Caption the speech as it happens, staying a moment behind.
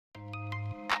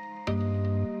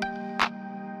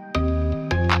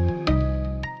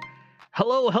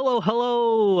Hello, hello,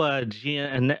 hello.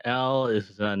 GNL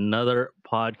is another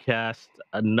podcast,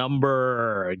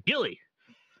 number Gilly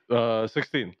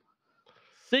 16.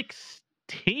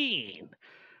 16.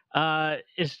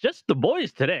 It's just the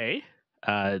boys today.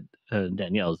 Uh,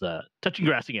 Danielle's touching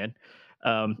grass again.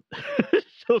 Um,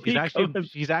 she'll She's be actually coming.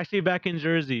 she's actually back in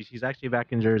Jersey. She's actually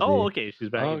back in Oh, Jersey. okay. She's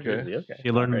back Oh, in okay. Jersey. Okay.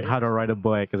 She learned All right. how to ride a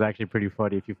bike. It's actually pretty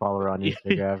funny if you follow her on Yeah,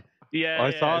 Instagram. yeah,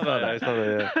 I saw that. I saw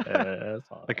that. Yeah. I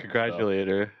saw I that. congratulate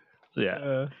her. Yeah.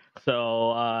 Uh,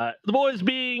 So the boys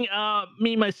being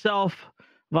me, myself,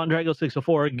 Von Drago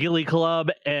 604, Gilly Club,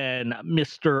 and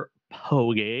Mr.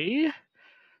 Poge.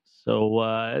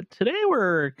 So today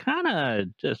we're kind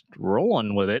of just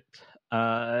rolling with it.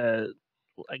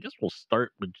 I guess we'll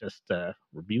start with just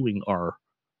reviewing our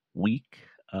week.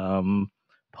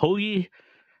 Poge,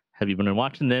 have you been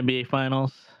watching the NBA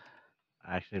Finals?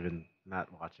 I actually been not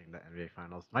watching the NBA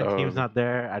Finals. My Oh. team's not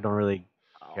there. I don't really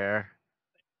Oh. care.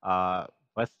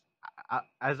 But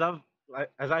as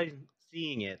I'm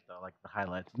seeing it though, like the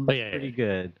highlights, it looks yeah, pretty yeah.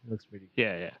 good. It looks pretty good.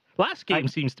 Yeah, yeah. Last game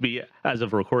seems to be, as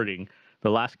of recording, the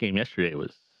last game yesterday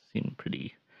seemed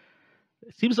pretty.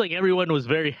 It seems like everyone was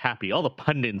very happy. All the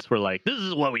pundits were like, "This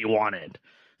is what we wanted.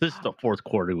 This is the fourth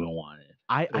quarter we wanted."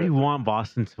 I want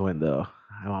Boston to win though.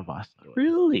 I want Boston to win.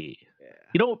 Really? Yeah.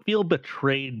 You don't feel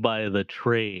betrayed by the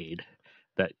trade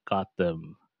that got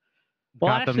them?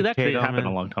 Well, Got actually, them that trade Tatum happened a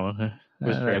and- long time ago.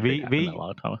 Which That trade? trade happened a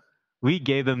long time ago. We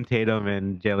gave them Tatum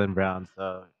and Jalen Brown,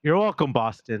 so you're welcome,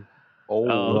 Boston. Oh, Oh,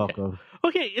 You're okay. welcome.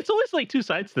 Okay, it's always like two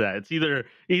sides to that. It's either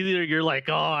you're like,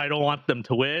 "Oh, I don't want them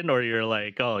to win," or you're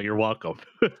like, "Oh, you're welcome."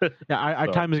 Yeah, our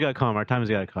So- time is gonna come. Our time is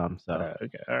gonna come. So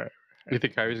Okay, all right. you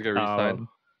think Kyrie's gonna resign?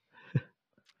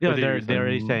 yeah, Or did he they're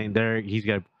already resign? saying he's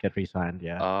gonna get re-signed.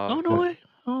 Yeah, Oh Okay. no way!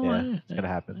 Oh Yeah, yeah, it's gonna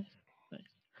happen. Nice.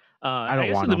 I don't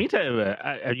guess want in the him.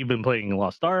 meantime, have you been playing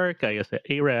Lost Ark? I guess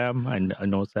ARAM. I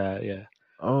noticed that. Yeah.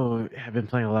 Oh, I've been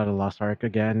playing a lot of Lost Ark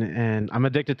again, and I'm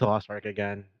addicted to Lost Ark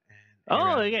again. And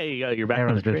Oh Aaron- yeah, you're back on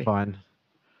Aaron's the been train. fun.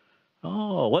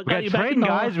 Oh, what We got got you back train, into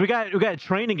guys. We got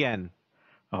train again.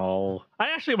 Oh, I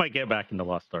actually might get back into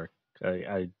Lost Ark.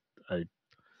 I Did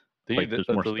like you there's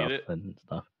more delete stuff it? and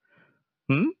stuff.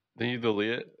 Did you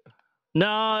delete it?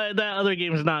 No, that other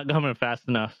game's not coming fast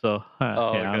enough. So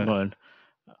Oh, yeah, okay.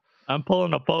 I'm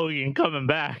pulling a bogey and coming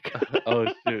back. Oh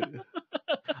shoot.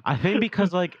 I think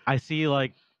because like I see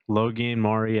like Logan,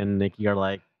 Maury, and Nikki are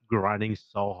like grinding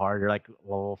so hard. They're like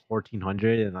level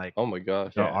 1400, and like Oh my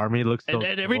gosh. their Yeah. army looks so.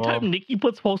 And every cool. time Nikki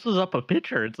posts up a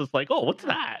picture, it's just like, oh, what's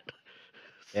that?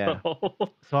 Yeah. So,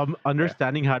 So I'm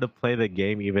understanding how to play the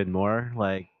game even more.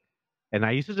 Like, and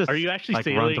I used to just are you actually like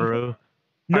run sailing? through. Are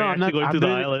No, you I'm actually not going I'm through the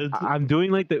doing, islands? I'm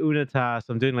doing like the Una task.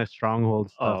 I'm doing like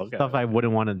stronghold stuff, Oh, okay, stuff I okay.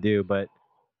 wouldn't want to do, but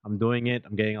I'm doing it.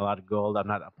 I'm getting a lot of gold. I'm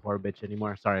not a poor bitch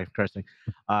anymore. Sorry, cursing.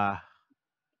 Yeah,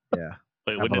 Wait,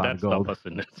 have when a did lot that of stop gold. us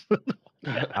in this?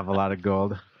 I have a lot of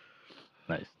gold.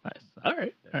 Nice. All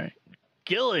right.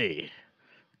 Gilly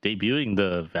debuting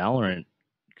the Valorant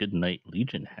Good Night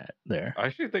Legion hat there. I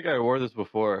actually think I wore this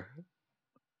before.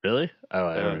 Really? Oh,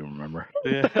 I don't Yeah. even remember.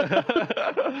 Yeah.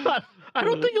 I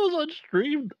don't think it was on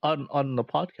stream on the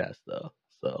podcast though.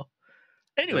 So,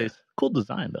 anyways, cool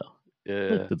design though. I Yeah.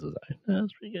 like the design.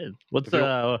 That's pretty good. What's If you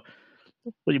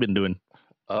what you been doing?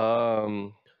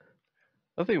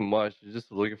 Nothing much.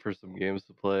 Just looking for some games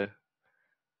to play.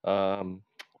 I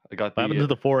got What happened to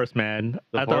the forest, man?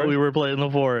 I thought we forest? were playing the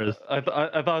forest. I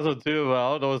thought so too, but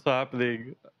I don't know what's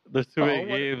happening. There's too many Oh,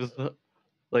 what- games.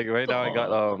 Like right now, I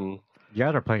got You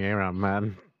guys are playing around,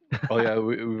 man. Oh yeah,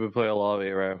 we've been playing a lot of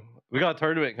ARAM. We got a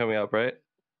tournament coming up, right?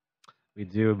 We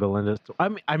do. Belinda's.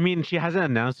 I mean, she hasn't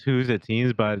announced who's the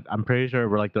teams, but I'm pretty sure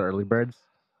we're like the early birds.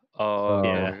 Oh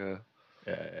Yeah. okay.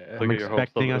 Yeah. Look I'm at your hopes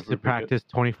expecting up us if we to pick it. practice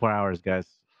 24 hours, guys.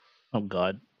 Oh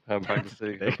God. I'm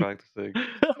practicing. I'm practicing.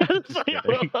 Just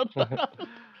kidding.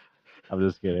 I'm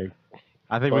just kidding.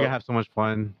 I think we're Well- gonna have so much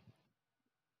fun.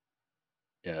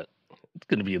 Yeah, it's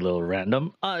gonna be a little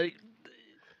random.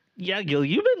 Yeah, Gil,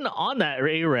 you've been on that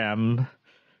ARAM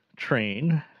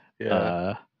train.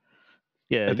 Yeah.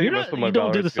 Yeah. I think most of my you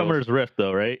don't do Valorant the skills- Summer's Rift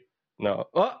though, right? No.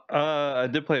 Well, I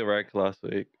did play rank last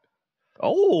week.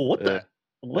 Oh, what Yeah. the?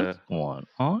 What's going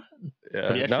on? Yeah.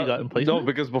 Have you actually gotten No, placement?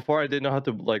 because before I didn't know how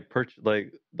to like purchase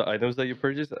like the items that you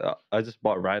purchase. I just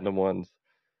bought random ones.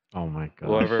 Oh my god.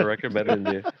 Whoever recommended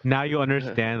me. Now you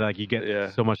understand. Like you get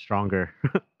Yeah. so much stronger.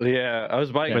 Yeah, I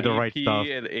was buying With the right EP stuff.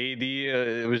 and AD.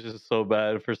 It was just so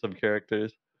bad for some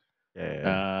characters.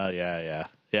 Yeah.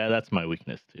 Yeah. That's my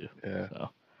weakness too. Yeah. So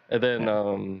And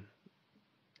then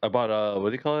I bought what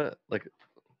do you call it? Like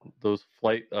those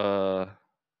flight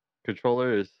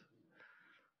controllers.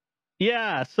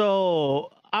 yeah.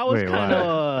 So I was Wait, kind what?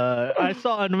 of. I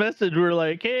saw a message. We were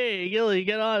like, "Hey, Gilly,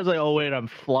 get on." I was like, "Oh wait, I'm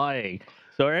flying."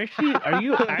 So are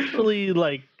you actually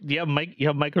like? Do you have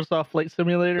Microsoft Flight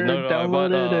Simulator No, I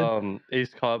bought downloaded? And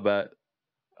Ace Combat.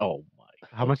 oh my.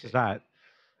 How much is that?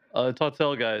 It's on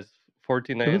sale, guys. It was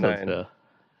on 14.99. sale.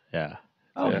 Yeah.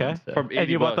 Oh, Yeah, okay. So- from And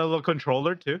 80 you bought the bucks. little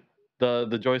controller too?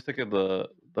 The joystick and the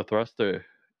thruster.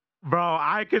 Bro,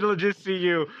 I could legit see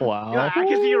you. Wow. Yeah, I can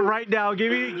see you right now.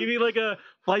 Give me like a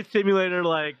flight simulator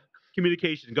like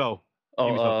communication. Go. Give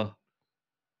me Oh, something.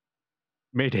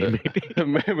 Mayday, mayday.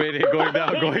 Mayday, going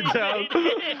down, going down.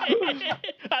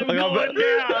 I'm Like, going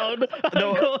down. I'm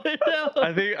No, going down.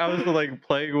 I think I was like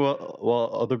playing while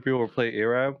other people were playing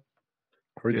ARAM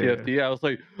or Yeah. TFT. I was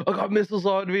like, I got missiles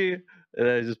on me, and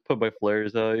I just put my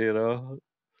flares out. Yeah,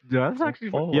 that's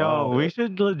actually Oh, yo, wow. we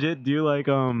should legit do like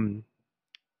get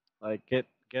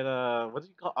a what do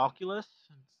you call Oculus? Let's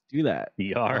do that.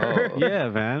 VR. Oh. Yeah,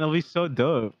 man. It'll be so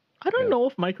dope. I don't Yeah. know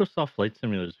if Microsoft Flight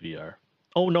Simulator is VR.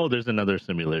 Oh no, there's another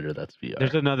simulator that's VR.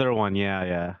 There's another one,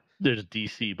 yeah. There's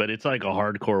DC, but it's like a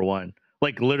hardcore one.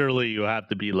 Like literally, you have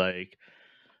to be like,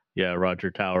 yeah, Roger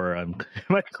Tower. I'm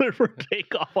clear for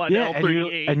takeoff on Yeah,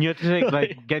 L38. and you have to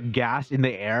like get gas in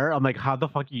the air. I'm like, how the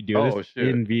fuck you do Oh, this shit.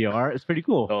 in VR? It's pretty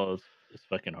cool. Oh, it's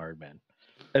fucking hard, man.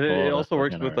 And it Oh, also that's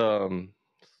works fucking with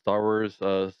Star Wars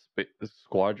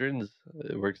Squadrons.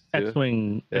 It works too.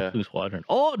 X-wing, Yeah. X-wing Squadron.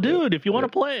 Oh, dude, if you want to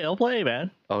play, I'll play,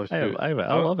 man. Oh shoot! I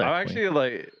love I'm X-wing. actually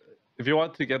like, if you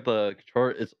want to get the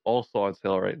controller, it's also on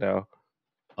sale right now.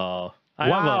 Wow,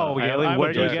 Yelly,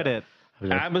 where do you get it?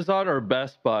 Amazon or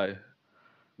Best Buy?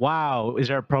 Wow, is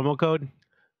there a promo code?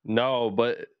 No,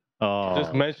 but Oh,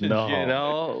 just mention no.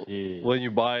 GNL Jeez. when you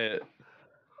buy it.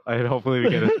 And hopefully we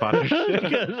get a sponsorship.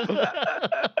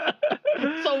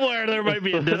 Somewhere there might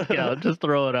be a discount. Just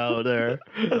throw it out there.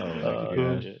 Oh my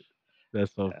gosh.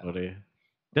 That's so funny.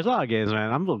 There's a lot of games,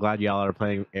 man. I'm so glad y'all are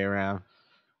playing ARAM.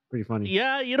 Pretty funny.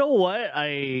 Yeah, you know what?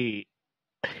 I've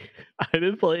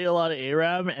been playing a lot of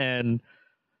ARAM, and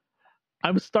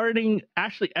I'm starting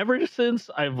actually ever since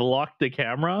I've locked the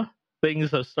camera,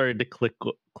 things have started to click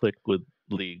with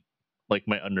League. Like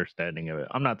my understanding of it.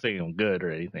 I'm not saying I'm good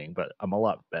or anything, but I'm a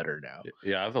lot better now.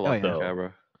 Yeah, I have a lot yeah. of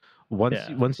camera.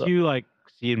 Once you like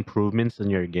see improvements in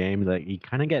your game, like you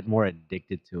kind of get more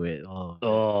addicted to it.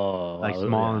 Oh, like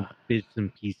small bits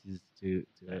and pieces to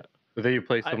it. But then you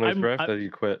play somebody's ref, then you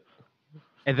quit.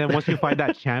 And then once you find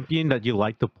that champion that you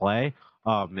like to play,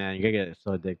 oh man, you're gonna get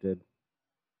so addicted.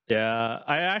 Yeah,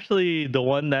 I actually the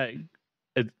one that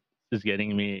is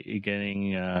getting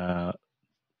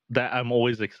that I'm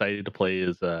always excited to play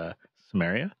is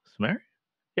Samaria.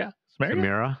 Yeah,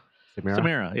 Samaria.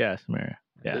 Samira. Yeah, Samaria.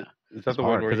 Yeah. Is that the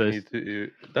one hard, where 'cause you I need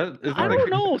to? That is I not don't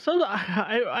know. So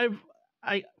I'm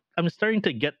starting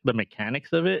to get the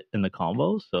mechanics of it in the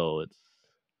combo, so it's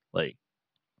like,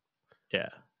 yeah.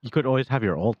 You could always have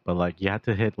your ult, but like you have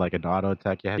to hit like an auto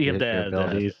attack. You have to hit your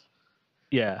abilities.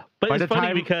 Yeah, but By it's the funny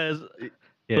time- because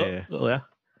Yeah. oh, yeah.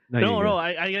 No, No,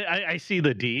 I see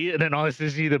the D, and then I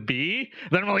see the B.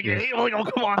 Then I'm like, Yeah. hey, I'm like, oh,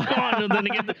 come on, and then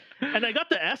and I got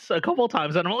the S a couple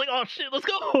times, and I'm like, oh shit, let's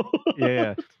go.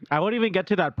 yeah. I won't even get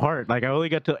to that part. Like I only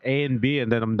get to A and B, and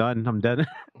then I'm done.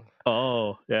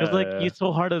 Oh, yeah. It's like yeah. it's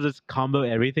so hard to just combo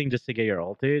everything just to get your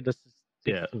ulti. This is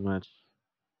Yeah. too much.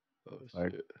 Oh,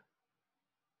 Hard. shit.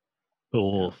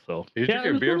 Cool. So You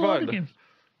drinking beer, there's been a lot of bud? games.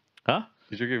 Huh?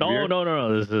 You drinking No, beer?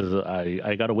 no. This is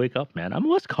I gotta wake up, man. I'm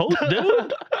West Coast,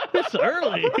 dude. It's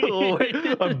early. Oh, wait,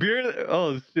 a beer?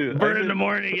 Oh shoot! Burn in the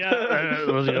morning, yeah.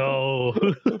 Let's go.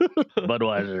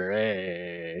 Budweiser,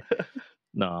 hey.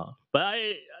 No, but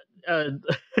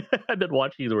I've been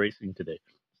watching the racing today.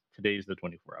 Today's the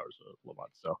 24 hours of Le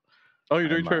Mans, so Oh, you're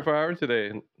doing I'm, 24 hours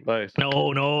today. Nice.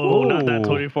 no, not that Ooh.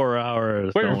 24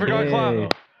 hours. Wait, we No, forgot Hey.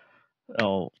 Cloud.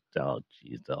 Oh,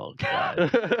 jeez, oh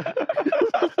god.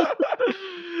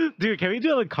 Dude, can we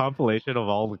do a compilation of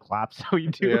all the claps that we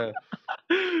do?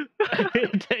 Yeah.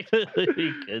 Technically,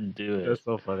 we could do it. That's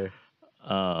so funny.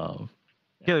 Um,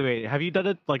 Okay, wait, have you done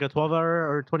it like a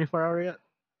 12-hour or 24-hour yet?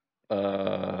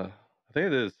 I think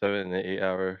it is 7 and 8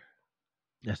 hour.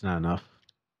 That's not enough.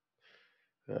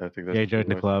 I think that's Yeah, too join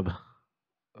the much. club.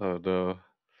 Oh no.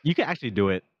 You can actually do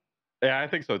it. Yeah, I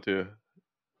think so too.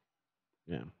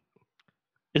 Yeah.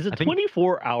 is a I think-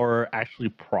 24-hour actually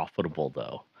profitable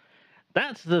though?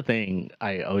 That's the thing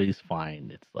I always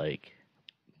find. It's like,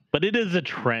 but it is a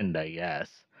trend, I guess.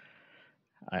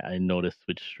 I noticed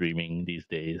with streaming these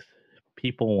days,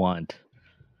 people want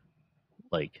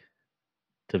like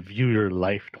to view your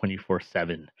life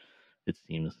 24/7. It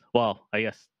seems. Well, I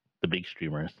guess the big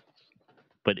streamers,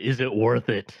 but is it worth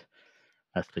it?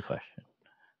 That's the question.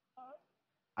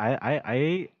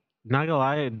 I not gonna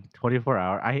lie, 24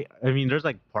 hour. I mean, there's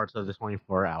like parts of the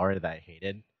 24 hour that I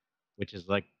hated, which is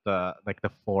like the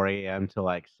 4 a.m. to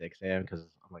like 6 a.m. because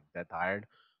I'm like that tired.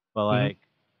 But Mhm. like,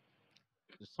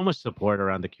 there's so much support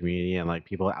around the community and like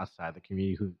people outside the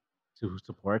community who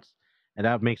supports, and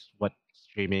that makes what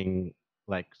streaming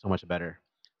like so much better.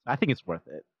 I think it's worth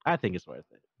it. I think it's worth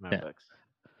it. My Yeah. books.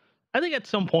 I think at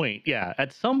some point, yeah,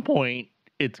 at some point,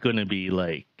 it's gonna be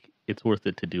like it's worth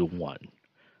it to do one. At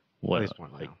Well, least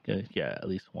one like now. yeah, at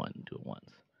least one. Do it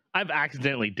once. I've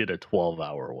accidentally did a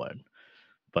 12-hour one,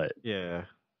 but Yeah.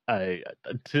 I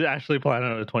to actually plan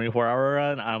on a 24-hour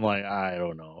run, I'm like, I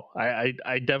don't know.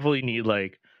 I definitely need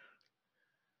like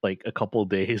a couple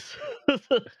days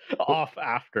What off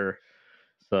after.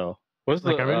 So Like I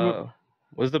remember.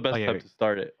 what's the Oh best yeah. time Wait. to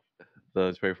start it?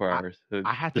 The 24 I hours.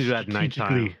 I had to just do that at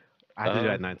strategically. nighttime. I had to do that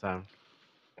Oh, at nighttime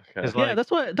because okay. Yeah,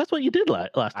 like that's what you did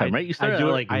last time, I right? You I started at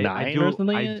do like 9 or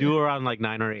something. I do around like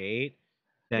 9 or 8.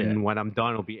 Yeah. Then when I'm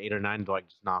done, it'll be 8 or 9 to like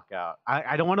just knock out.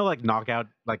 I don't want to like knock out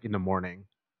like in the morning.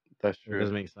 That's If it true.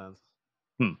 doesn't make sense.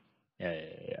 Hmm. Yeah.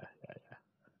 Yeah.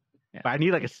 But I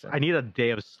need like Makes sense. I need a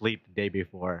day of sleep the day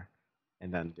before,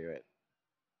 and then do it.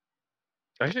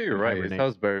 Actually, you're And right. It hibernate.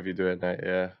 sounds better if you do it at night.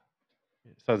 Yeah,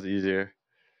 it sounds easier.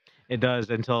 It does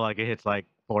until like it hits like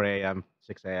 4 a.m.,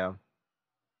 6 a.m.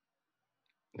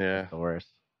 It's Yeah. the worst.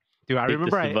 Dude, I Take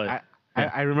remember this advice.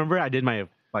 Yeah. I remember I did my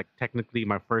like technically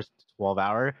my first 12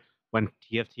 hour when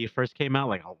TFT first came out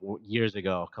like years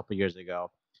ago, a couple years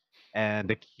ago, and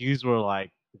the queues were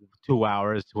like 2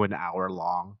 hours to an hour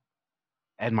long,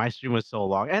 and my stream was so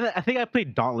long. And I think I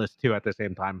played Dauntless too at the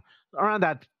same time around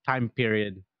that time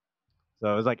period.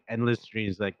 So it was like endless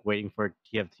streams, like waiting for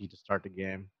TFT to start the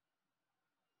game.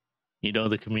 You know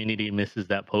the community misses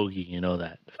that pokey. You know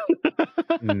that.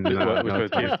 No, Which no one? 24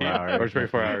 TFT or hours. No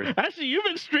 24 hours? Actually, you've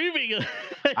been streaming.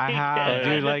 I have,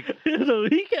 yeah. dude. Like the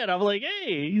weekend. I'm like,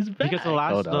 hey, he's back. because Oh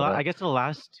no, no. I guess the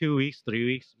last 2 weeks, 3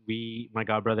 weeks, my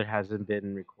godbrother hasn't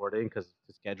been recording because of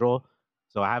the schedule.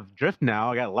 So I have Drift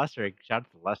now. I got Lester. Shout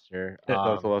out to Lester.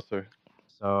 No, it's a Lester.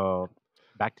 So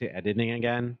back to editing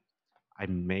again. I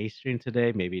may stream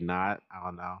today, maybe not. I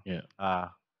don't know. Yeah.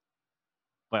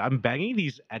 But I'm banging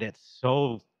these edits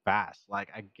so fast. Like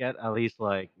I get at least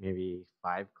like maybe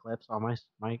 5 clips on my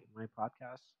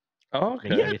podcast, Oh, which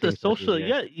makes You okay. got the everything so much social. easier.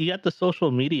 Yeah, you got the social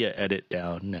media edit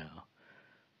down now.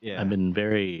 Yeah. I've been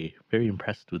very, very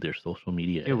impressed with their social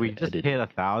media Dude, we just editing. hit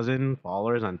 1,000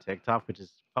 followers on TikTok, which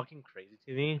is fucking crazy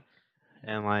to me.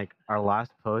 And like our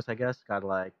last post, I guess, got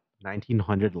like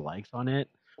 1,900 likes on it,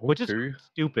 which is Okay.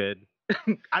 stupid.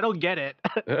 I don't get it,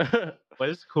 but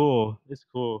it's cool. It's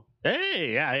cool.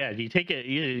 Hey, yeah. You take it.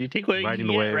 You take what Riding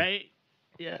you the get, wave. right?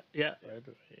 Yeah.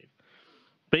 Right.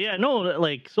 But yeah, no,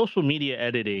 like social media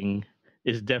editing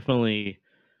is definitely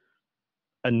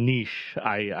a niche.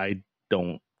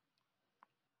 Don't.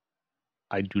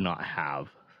 I do not have.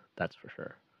 That's for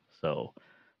sure. So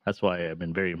that's why I've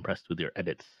been very impressed with your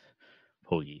edits,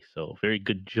 Pogi. So very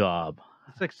good job.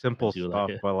 It's like simple I do like stuff,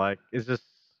 it. but like it's just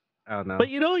I don't know. But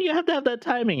you have to have that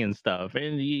timing and stuff,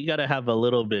 and you got to have a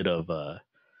little bit of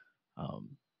um,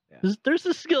 Yeah. there's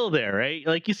a skill there, right?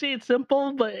 Like you say, it's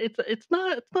simple, but it's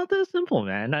not that simple,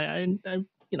 man. I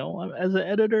as an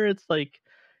editor, it's like,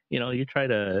 you try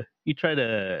to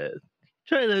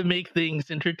make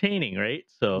things entertaining, right?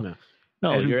 So No.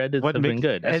 no, And your edits what have been makes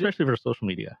good, especially for social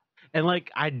media. and like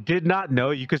I did not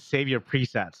know you could save your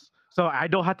presets. So I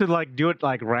don't have to like do it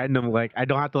like random, like I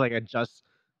don't have to like adjust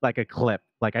like a clip.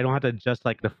 Like I don't have to adjust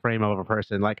like the frame of a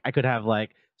person. Like I could have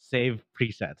like save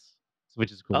presets,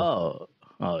 which is cool.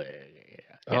 Oh yeah.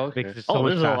 Oh, okay. Makes it so Oh,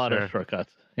 much there's a lot of faster.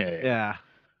 shortcuts. Yeah. Yeah.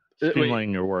 Wait,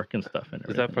 Streamlining your work and stuff and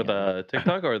is that for everything. Yeah. the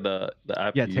TikTok or the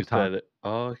app Yeah, you use to TikTok. edit?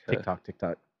 Oh, okay.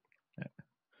 TikTok. Yeah.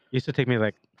 Used to take me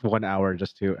like 1 hour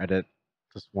just to edit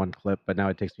just one clip, but now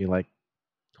it takes me like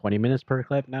 20 minutes per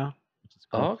clip now, which is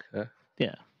cool. Oh, okay.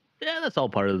 Yeah. Yeah, that's all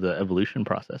part of the evolution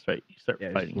process, right? You start Yeah,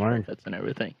 just fighting learn. shortcuts and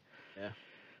everything. Yeah.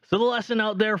 So the lesson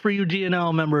out there for you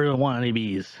GNL member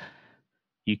wannabes,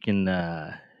 you can,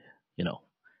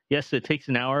 yes, it takes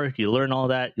an hour. If you learn all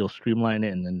that, you'll streamline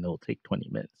it, and then it'll take 20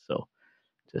 minutes. So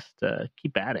just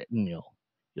keep at it, and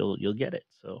you'll get it.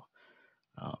 So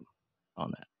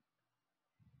on that.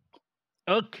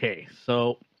 Okay,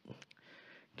 so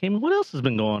Cayman, what else has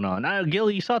been going on?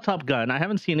 Gilly, you saw Top Gun. I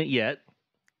haven't seen it yet.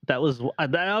 That was I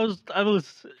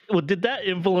was. Well, did that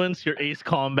influence your Ace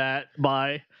Combat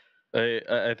buy?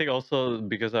 I think also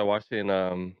because I watched it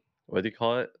in what do you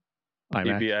call it?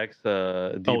 IMAX.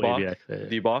 ABX D Oh, box. ABX, yeah.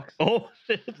 D box. Oh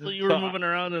shit! So you were So, moving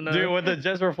around and Dude, when the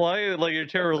jets were flying, like your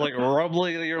chair was like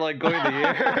rumbling, and you're like going in the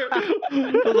air.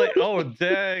 I was like, oh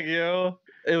dang, yo,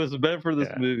 it was meant for this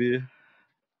Yeah. movie.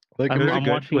 Like, I'm, Was it I'm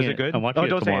good? watching Was it. it good? I'm watching Oh, it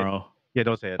don't say it. tomorrow. Yeah,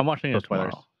 don't say it. I'm watching No it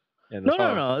spoilers. tomorrow.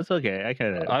 yeah, No, it's okay. I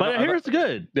kind of. I But don't- I hear it's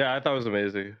good. Yeah, I thought it was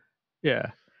amazing.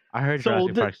 Yeah. I heard So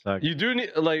Jurassic the- Park sucked. You do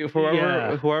need like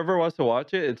Yeah. whoever wants to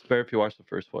watch it. It's better if you watch the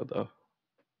first one though.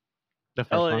 The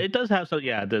first one. It does have some.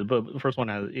 Yeah, the first one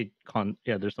has it.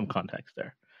 Yeah, there's some context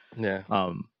there. Yeah.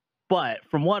 But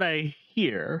from what I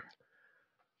hear,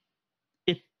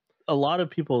 a lot of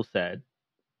people said,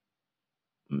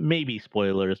 maybe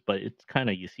spoilers, but it's kind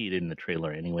of, you see it in the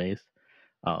trailer anyways.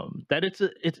 That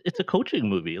it's a coaching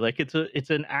movie. Like it's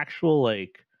an actual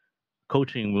like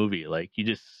coaching movie. Like you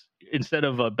just, instead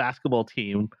of a basketball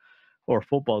team or a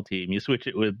football team, you switch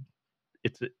it with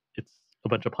it's a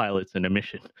bunch of pilots in a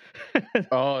mission.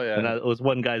 Oh And yeah. that was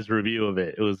one guy's review of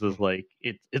it. It was just like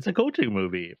it's a coaching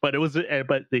movie, but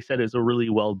but they said it's a really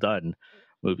well done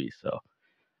movie. So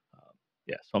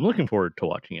yeah, so I'm looking forward to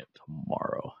watching it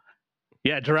tomorrow.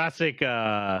 Yeah, Jurassic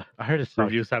I heard it sucked.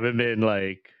 reviews haven't been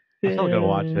like. I'm still gonna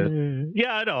watch it.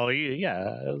 Yeah, I know.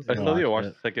 Yeah, I still need to watch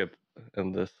watched the second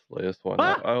and this latest one.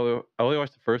 Ah! I only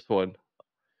watched the first one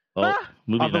oh,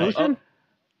 movie night. Evolution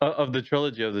of the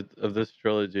trilogy of this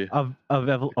trilogy. of Chris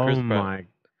oh Pratt. my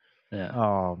Yeah.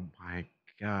 oh my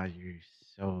god, you're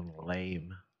so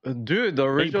lame. Dude, the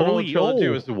original Polly, trilogy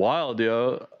oh. was wild,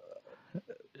 yo.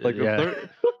 Like the Yeah. third,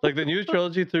 like the new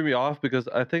trilogy threw me off because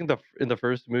I think in the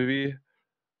first movie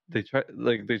they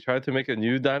tried to make a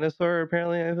new dinosaur.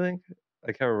 Apparently, I think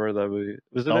I can't remember that movie.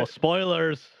 Was it? Oh,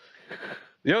 spoilers.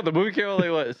 Yo, the movie came out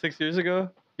like what 6 years ago.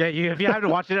 Yeah, if you haven't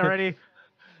watched it already,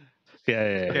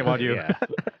 Yeah. Shame on you.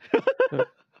 Yeah.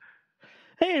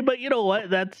 Hey, but you know what?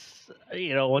 That's,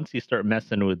 once you start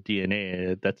messing with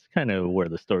DNA, that's kind of where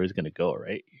the story's going to go,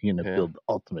 right? You're going to Yeah. build the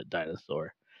ultimate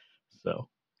dinosaur. So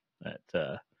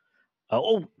that.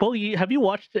 Bo, have you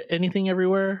watched anything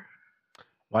everywhere?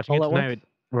 watching All it at once? tonight.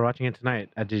 We're watching it tonight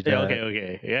at GNL. Yeah,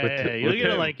 okay. Yeah, with- yeah, with you're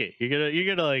gonna him. like it.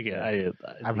 You're gonna like it. Yeah.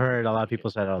 I I've think- heard a lot of people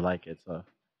said I like it, so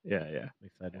Yeah. I'm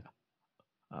excited.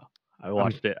 I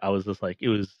watched it. I was just like, it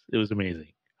was amazing.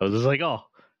 I was just like, oh,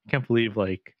 can't believe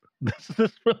like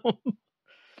this film.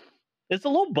 It's a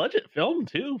low budget film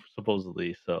too,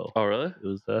 supposedly. So Oh really? it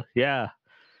was it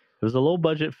was a low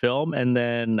budget film, and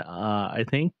then I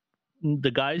think the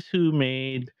guys who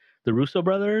made the Russo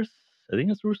brothers, I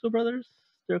think it's Russo brothers,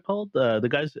 they're called the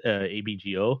guys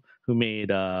ABGO who made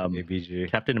ABG.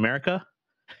 Captain America.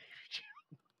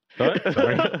 What?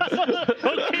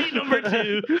 Okay, number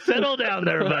 2, settle down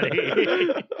there, buddy.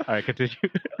 All right, continue.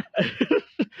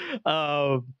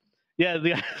 Yeah,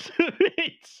 the guys who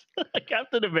made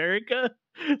Captain America,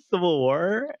 Civil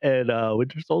War, and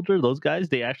Winter Soldier, those guys,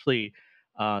 they actually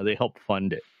they helped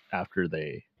fund it after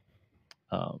they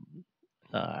I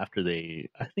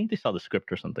think they saw the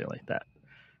script or something like that.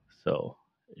 So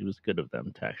it was good of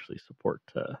them to actually support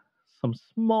some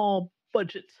small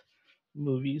budget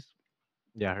movies.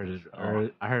 Yeah, I heard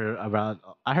it. I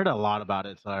heard a lot about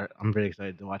it, so I'm very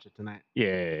excited to watch it tonight.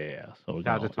 Yeah. So we're Shout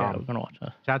gonna, out to Tom. we're gonna watch it.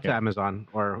 Shout out to Yeah. Amazon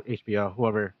or HBO,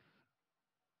 whoever.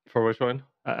 For which one?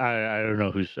 I don't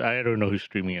know who's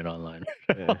streaming it online.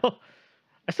 Yeah.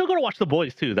 I still gotta watch The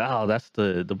Boys too. That's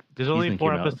the There's only season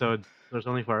 4 came out. episodes. There's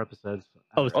only 4 episodes.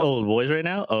 Oh, it's The Boys right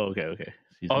now. Oh, okay.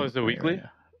 Oh, is it weekly? Yeah.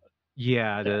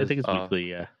 Yeah, it is. I think it's Oh. weekly.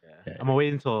 Yeah. Yeah. Yeah. I'm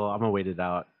gonna wait it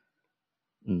out.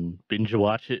 Binge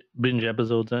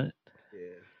episodes on it. Yeah.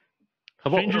 How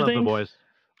about Stranger One of the Things? Boys?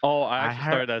 Oh, I I actually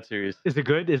heard- started that series. Is it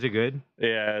good? Is it good?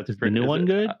 Yeah, it's Is the new one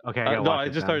good? Okay, I gotta No, watch I it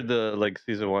just then. started the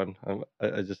season 1.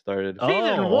 I just started.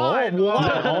 Season one?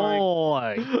 Oh,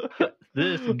 my-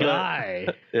 this guy.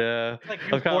 Yeah. It's like I'm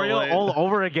kinda Euphoria late. all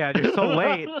over again. You're so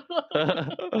late.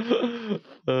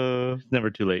 It's never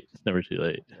too late.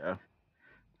 Yeah.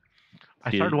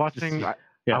 I See, started just- watching.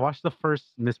 yeah. I watched the first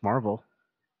Miss Marvel.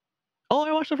 Oh,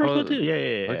 I watched the first Oh, one too. Yeah.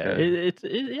 okay. Yeah,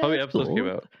 How many it's episodes cool. came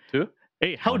out? 2?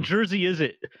 Hey, how Jersey is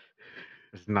it?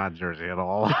 It's not Jersey at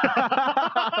all.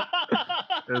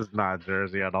 It's not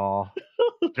Jersey at all.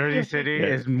 Jersey City Yeah.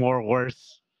 is more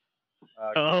worse.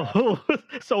 Oh,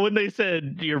 so when they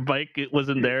said your bike it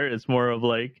wasn't there, it's more of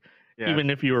like yeah, even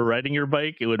if you were riding your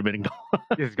bike, it would have been gone.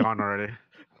 it's gone already.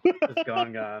 It's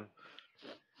gone.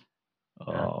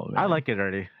 Oh, man. I like it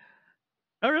already.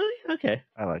 Oh, really? Okay.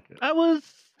 I like it. I was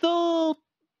still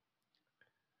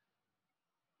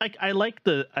like I like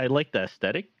the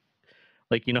aesthetic.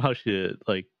 Like how she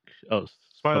like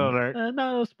Spoiler alert.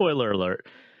 No, spoiler alert.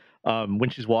 When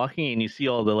she's walking and you see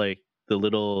all the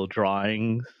little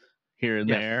drawings here and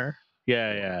Yes. there.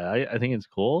 Yeah. I think it's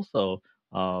cool. So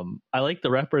I like the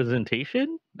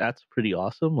representation. That's pretty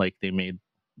awesome. Like they made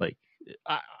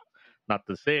not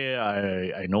to say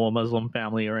I know a Muslim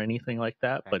family or anything like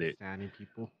that, but Pakistani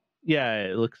people.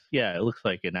 it looks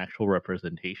like an actual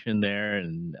representation there,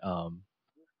 and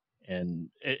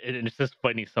it's just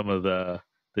funny some of the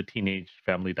teenage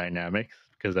family dynamics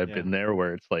because I've Yeah. been there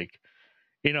where it's like,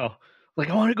 you know, like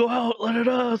I want to go out, let it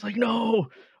out. It's like no,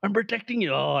 I'm protecting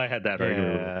you. Oh, I had that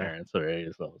argument with my Yeah. parents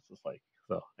already, so it's just like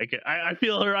I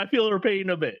feel her pain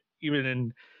a bit even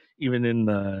in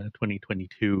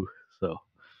 2022. So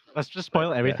Let's just but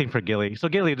spoil yeah, everything for Gilly. So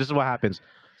Gilly, this is what happens.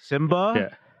 Simba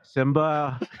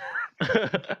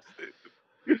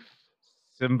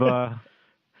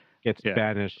gets yeah.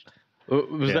 banished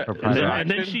Was Yeah, that for was that and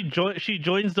then action? she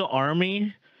joins the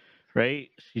army, right?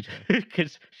 She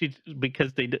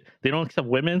because they don't accept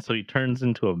women, so he turns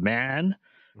into a man,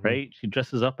 Mhm. right? She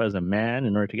dresses up as a man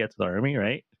in order to get to the army,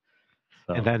 right?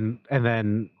 So And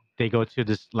then they go to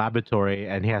this laboratory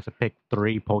and he has to pick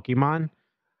 3 Pokemon,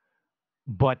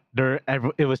 but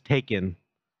it was taken.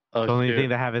 Oh The only shoot! thing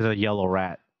they have is a yellow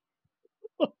rat.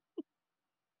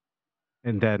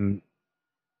 And then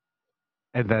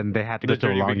they had to go The to a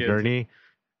journey long begins. journey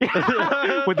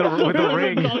with the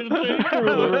ring.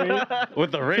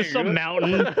 With the ring. to some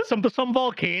mountain, some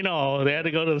volcano. They had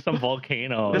to go to some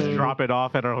volcano. Just drop it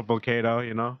off at a volcano,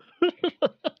 you know.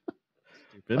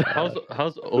 Stupid.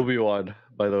 How's Obi-Wan,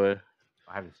 by the way?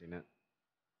 I haven't seen it.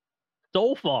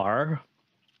 So far,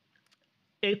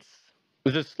 it's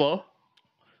Is it slow?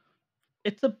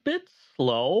 a bit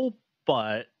slow,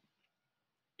 but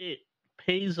it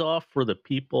pays off for the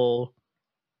people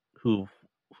who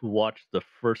watched the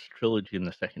first trilogy and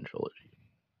the second trilogy.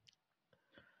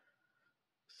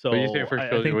 When you say So first I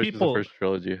trilogy, think which is the people first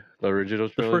trilogy? The original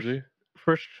the trilogy?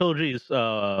 first trilogy is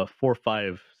 4,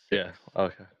 5, 6, Yeah.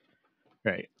 Okay.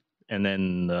 right, and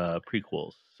then the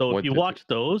prequels. So if 1, you 2, 3. watch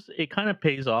those, it kind of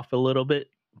pays off a little bit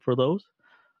for those.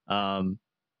 Um,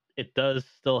 it does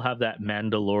still have that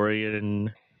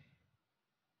Mandalorian.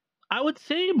 I would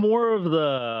say more of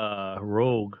the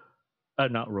Rogue,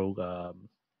 not Rogue.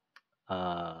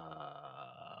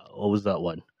 What was that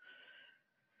one?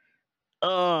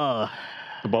 Uh,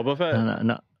 The Boba Fett?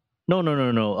 no.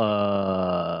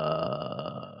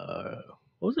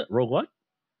 What was it? Rogue One?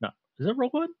 No, is it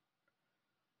Rogue One?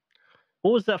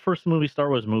 What was that first movie, Star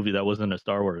Wars movie that wasn't a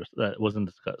Star Wars? That wasn't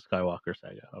the Skywalker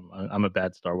saga. I'm a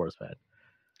bad Star Wars fan.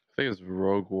 I think it's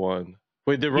Rogue One.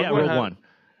 Wait, did Rogue Yeah, One Rogue have One.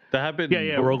 that happened?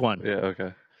 Yeah, Rogue One. Yeah.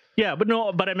 Okay. Yeah, but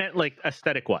no, but I meant like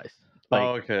aesthetic wise,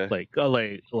 Oh, okay.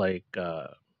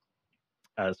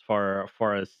 as far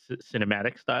as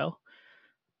cinematic style.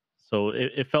 So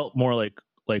it felt more like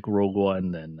Rogue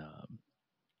One than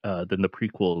the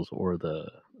prequels or the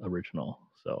original.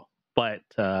 So, but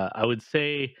I would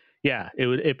say, yeah,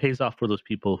 it pays off for those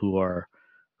people who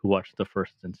watched the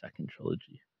first and second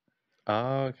trilogy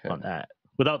Oh, okay. on that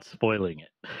without spoiling it.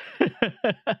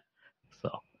 So,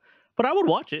 but I would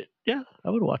watch it. Yeah, I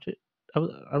would watch it. I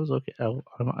was okay. I'm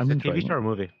It's a enjoying TV show it. or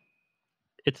movie.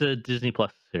 It's a Disney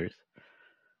Plus series.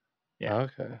 Yeah.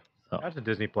 Okay. So That's a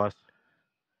Disney Plus.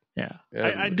 yeah,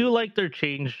 Yeah. I do like their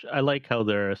change. I like how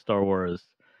their Star Wars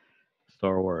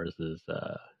is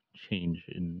change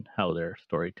in how they're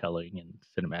storytelling and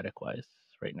cinematic wise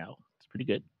right now. It's pretty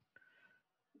good.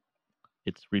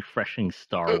 It's refreshing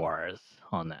Star Wars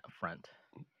on that front.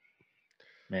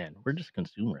 Man, we're just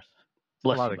consumers. A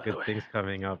Bless lot you, of by the good way. things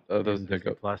coming up Oh, those in Disney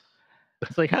hiccup. Plus.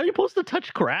 It's like, how are you supposed to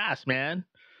touch grass, man?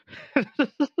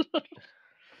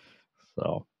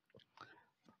 So,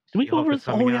 did we go She-Hulk over is this?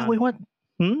 Oh coming yeah, out. we went.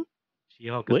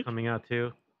 She-Hulk is Which? coming out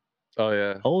too. Oh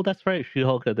yeah. Oh, that's right,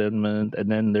 She-Hulk, and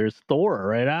then there's Thor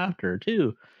right after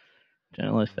too,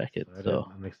 January 2nd. So,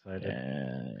 I'm excited.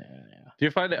 yeah. Do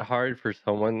you find it hard for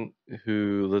someone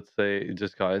who, let's say,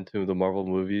 just got into the Marvel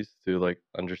movies to like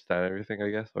understand everything, I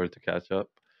guess, or to catch up?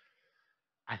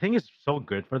 I think it's so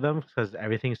good for them because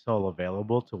everything's so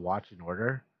available to watch in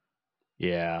order.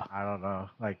 Yeah. I don't know,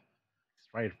 like it's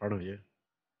right in front of you.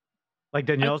 Like I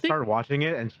Danielle think started watching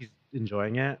it and she's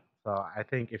enjoying it. So I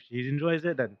think if she enjoys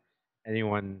it, then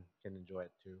anyone can enjoy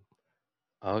it too.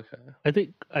 Okay.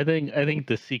 I think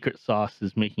the secret sauce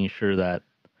is making sure that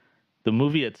the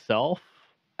movie itself,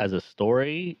 as a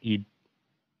story, you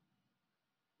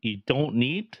don't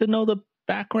need to know the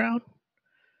background,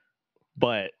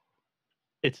 but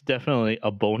it's definitely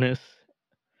a bonus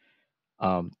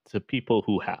to people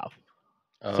who have.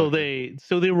 So Okay.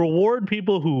 they reward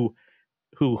people who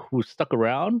stuck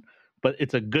around, but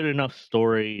it's a good enough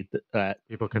story that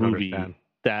People can movie understand.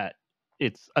 that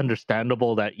it's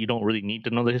understandable that you don't really need to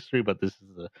know the history, but this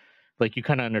is like you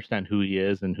kind of understand who he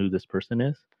is and who this person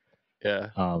is. Yeah.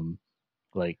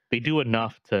 Like they do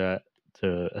enough to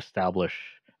establish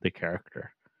the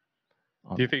character.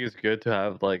 Do you think it's good to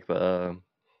have like the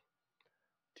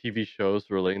TV shows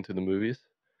relating to the movies?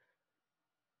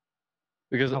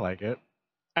 because I like it.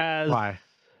 As Why?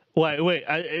 wait,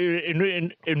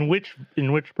 in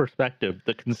which perspective,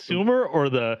 the consumer or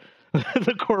the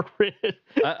the corporate,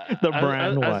 the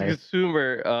brand as a wise?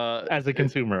 consumer, As a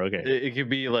consumer, okay. it could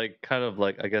be like kind of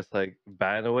like I guess like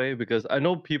bad in a way because I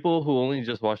know people who only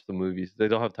just watch the movies. They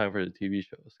don't have time for the TV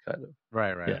shows, kind of. Right,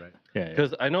 Yeah, right, right. yeah.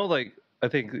 Because I know like I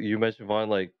think you mentioned Vaughn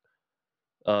like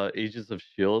Agents of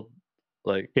Shield,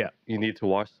 like Yeah. you need to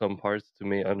watch some parts to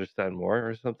may understand more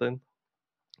or something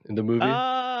in the movie.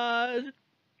 Not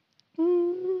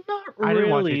I didn't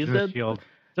watch really. Agents of Shield.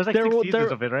 There's like there, 6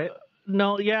 seasons of it, right?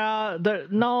 no, yeah,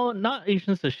 no, not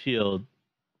Agents of Shield.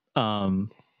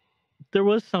 There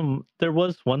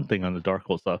was one thing on the Dark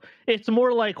Hole stuff. It's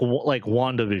more like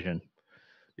WandaVision.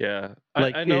 Yeah,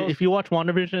 Like I know. if you watch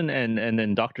WandaVision and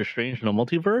then Doctor Strange in the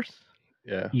multiverse,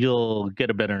 Yeah, you'll get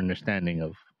a better understanding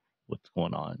of what's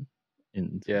going on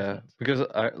in some yeah, sense. because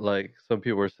I like some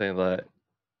people were saying that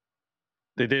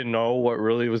they didn't know what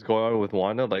really was going on with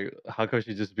Wanda. Like, how come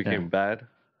she just became bad?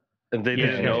 And they Yeah,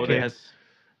 didn't She has know they had. kids.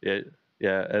 Yeah,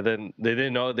 yeah, and then they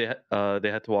didn't know they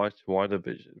had to watch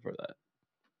WandaVision for that.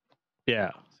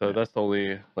 Yeah. So Yeah. that's the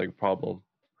only like problem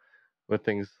with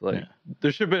things. Like, Yeah.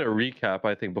 there should have been a recap,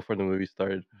 I think, before the movie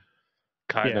started.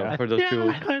 Kind Yeah. of for those people.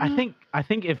 I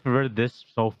think if we're this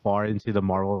so far into the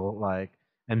Marvel like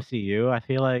MCU, I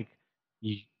feel like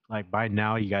you like by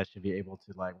now you guys should be able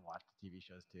to like watch the TV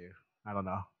shows too. I don't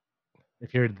know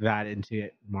if you're that into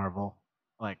it, Marvel.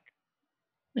 Like,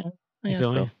 Yeah, I you guess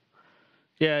feel so. me?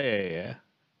 Yeah.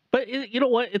 But you know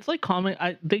what? It's like comic.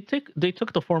 They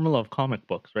took the formula of comic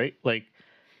books, right? Like,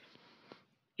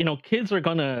 kids are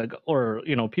gonna, or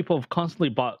people have constantly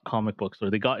bought comic books, or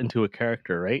they got into a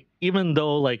character, right? Even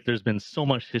though like there's been so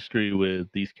much history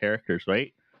with these characters,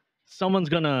 right? Someone's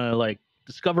gonna like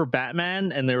discover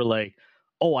Batman, and they're like,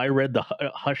 "Oh, I read the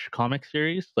Hush comic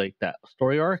series, like that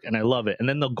story arc, and I love it." And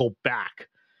then they'll go back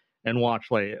and watch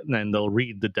and then they'll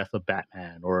read the Death of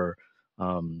Batman or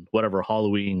whatever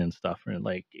Halloween and stuff, and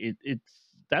like it's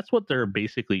that's what they're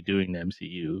basically doing to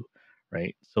MCU,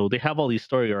 right? So they have all these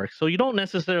story arcs, so you don't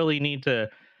necessarily need to.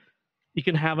 You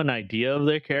can have an idea of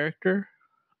their character,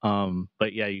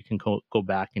 but yeah, you can go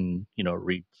back and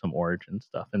read some origin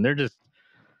stuff, and they're just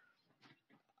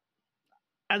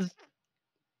as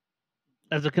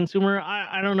as a consumer,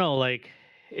 I don't know, like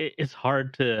it's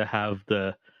hard to have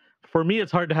for me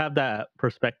it's hard to have that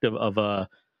perspective of a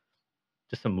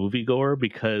just a moviegoer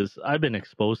because I've been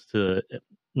exposed to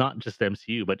not just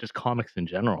MCU but just comics in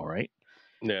general, right?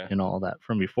 Yeah, And all that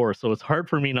from before. So it's hard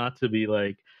for me not to be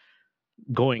like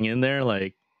going in there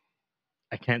like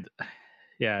I can't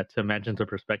yeah, to imagine the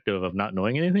perspective of not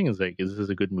knowing anything is like, is this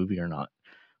a good movie or not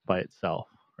by itself,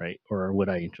 right? Or would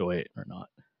I enjoy it or not?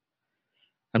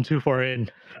 I'm too far in.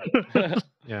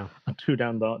 Yeah. I'm too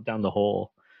down the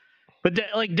hole. But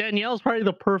like Danielle's probably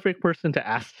the perfect person to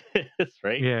ask this,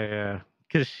 right? Yeah, yeah.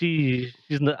 Because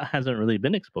hasn't really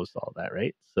been exposed to all that,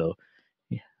 right? So,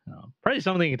 yeah, probably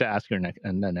something to ask her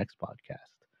in the next podcast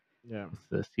Yeah.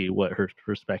 to see what her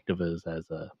perspective is as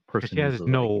a 'Cause person she has who's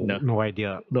no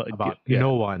idea no about yeah,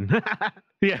 no one.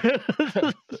 yeah,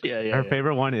 yeah. Her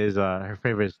favorite one is her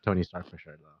favorite is Tony Stark for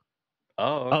sure though.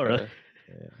 Oh, Oh, really? okay.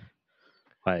 Yeah.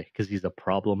 Why? Because he's a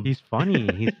problem. He's funny.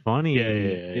 He's funny.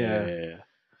 Yeah.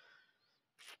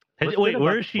 What's Wait, good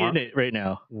where about is she in it right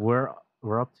now? We're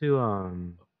up to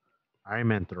Iron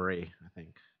Man 3, I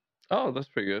think. Oh, that's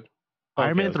pretty good.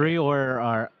 Iron Okay, Man okay. 3 or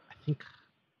I think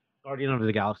Guardian of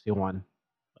the Galaxy 1.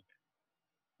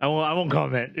 I won't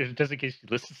comment just in case she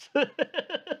listens.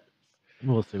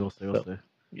 We'll see.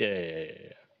 Yeah.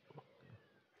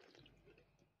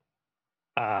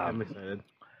 I'm excited.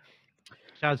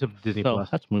 Shout out to Disney So Plus.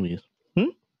 that's movies. Shout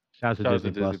out to Shout out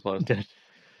Disney, to Disney Plus. Plus.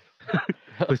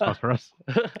 Please sponsor us.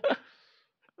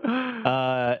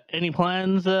 Any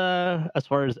plans as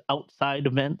far as outside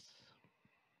events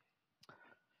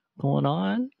going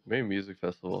on? Maybe music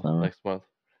festival Summer? next month.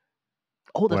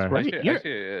 Oh, that's Where? right.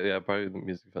 Actually, yeah, probably the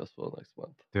music festival next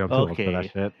month. Dude, I'm too old for Okay.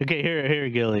 that shit. Okay, here,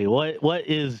 Gilly. What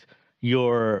is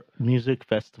your music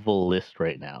festival list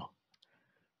right now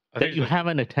I that think you just-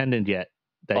 haven't attended yet?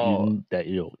 That Oh. you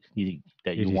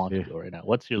want to EDC. go right now?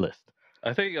 What's your list?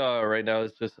 I think right now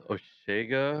it's just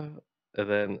Oshega, and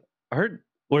then I heard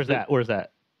Where's that?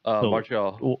 So,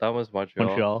 Montreal. That one's Montreal.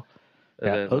 Montreal. And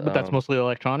Yeah, then, but that's mostly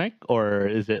electronic, or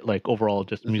is it like overall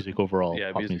just This- music overall?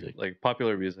 yeah, pop music, like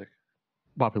popular music.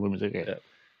 popular music. Yeah. Yeah.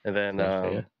 And then So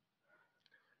Oshega.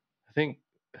 I think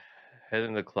Head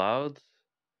in the Clouds.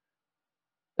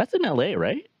 That's in LA,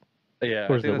 right? Yeah,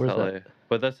 Where's I think that's that? LA.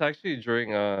 But that's actually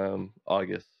during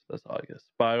August. That's August.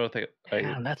 But I don't think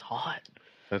Damn, that's hot.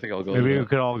 I think I'll go Maybe to we that.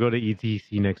 could all go to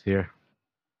ETC next year.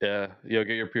 Yeah, yo,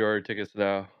 get your pre-order tickets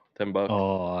now. $10.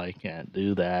 Oh, I can't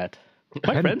do that.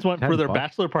 My 10 friends went for 10 their bucks?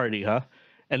 bachelor party, huh?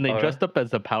 And they Oh, yeah? dressed up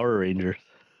as the Power Rangers.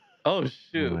 Oh Oh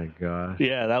shoot! my gosh.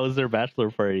 Yeah, that was their bachelor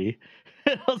party.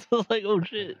 I was just like, oh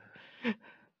shit.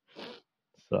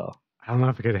 So I don't know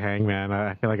if I could hang, man.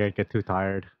 I feel like I get too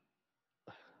tired.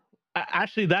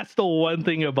 actually, that's the one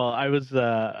thing about I was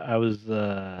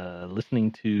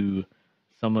listening to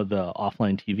some of the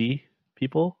offline TV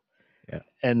people, Yeah.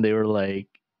 and they were like,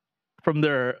 from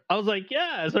their, I was like,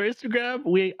 yeah, as our Instagram,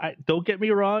 don't get me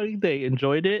wrong, they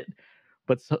enjoyed it,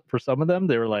 but for some of them,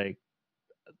 they were like,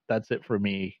 that's it for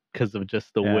me because of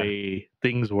just the Yeah. way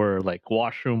things were, like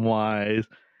washroom wise.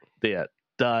 They had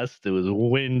dust. It was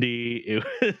windy. It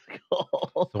was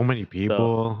cold. So many So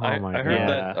people. Oh I my I heard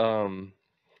god. that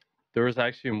there was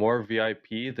actually more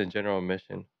VIP than general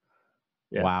admission.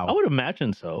 yeah, I Wow. would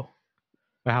imagine so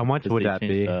But how much because would they that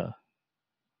changed be? the.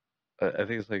 I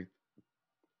think it's like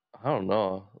I don't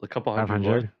know, a couple hundred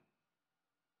more. 500?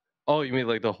 Oh, you mean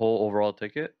like the whole overall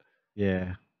ticket?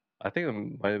 Yeah. I think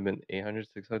it might have been 800,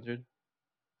 600,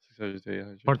 600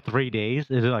 to For 800. 3 days?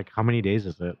 Is it like how many days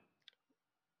is it?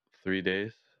 3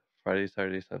 days, Friday,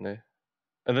 Saturday, Sunday,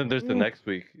 and then there's the Mm. next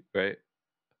week, right?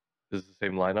 This is the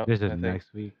same lineup, This is I think.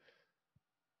 next week.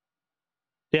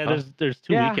 Yeah, Huh? there's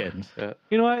 2 Yeah. weekends. Yeah.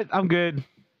 You know what? I'm good.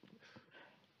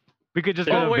 We could just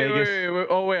Yeah. go Oh to wait, Vegas. wait.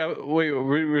 Oh wait.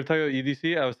 We were talking about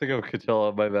EDC. I was thinking of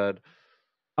Coachella. My bad.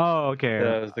 Oh, okay.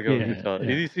 Yeah, I was thinking of Yeah. Coachella.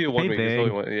 Yeah. EDC 1 Same week. It's only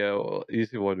thing. one. Yeah, well,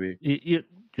 EDC 1 week.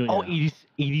 Oh, Yeah.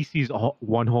 EDC's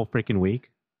one whole freaking week.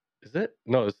 Is it?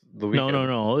 No, it's the No, weekend.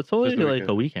 no. It's only Just the like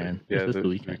a weekend. weekend. Yeah, It's just the this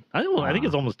weekend. week. I think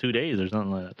it's Wow. almost 2 days or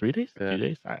something like that. 3 days? Yeah. 2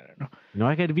 days? I don't know. You know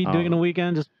what I could be doing in a Um,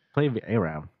 weekend? Just play A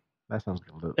round. That sounds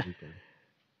like a little weekend.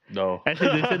 No.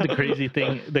 Actually, they said the crazy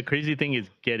thing. The crazy thing is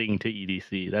getting to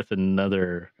EDC. That's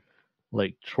another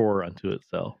like chore unto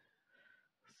itself.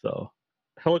 So,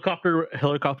 helicopter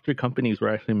companies were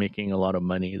actually making a lot of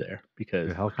money there because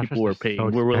Dude, helicopters people were are so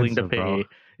paying. Were willing to expensive, bro. pay.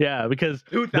 Yeah, because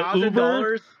the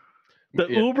Uber, the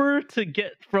Yeah. Uber to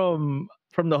get from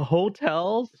the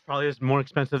hotels. It's probably just more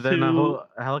expensive than a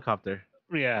helicopter.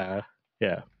 Yeah,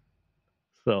 yeah.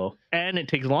 So, and it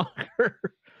takes longer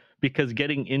because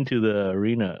getting into the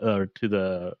arena or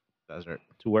Desert.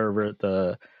 to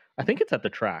wherever I think it's at the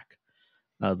track,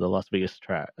 the Las Vegas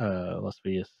track,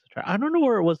 I don't know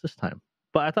where it was this time,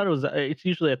 but I thought it's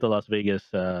usually at the Las Vegas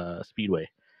Speedway,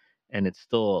 and it's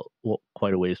still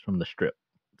quite a ways from the Strip.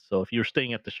 So if you're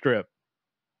staying at the Strip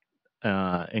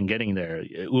and getting there,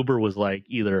 Uber was like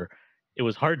either it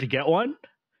was hard to get one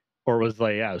or was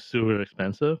like it was super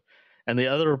expensive, and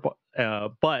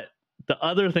but the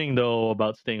other thing though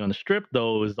about staying on the Strip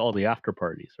though is all the after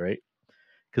parties, right?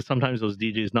 Because sometimes those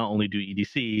DJs not only do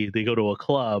EDC, they go to a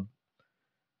club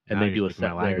and Now they you're do a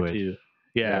speaking my set there language. too.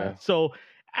 Yeah. Yeah. So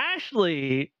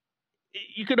actually,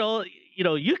 you could all,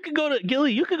 you could go to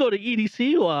Gilly, you could go to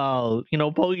EDC while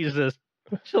Poggy's just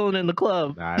chilling in the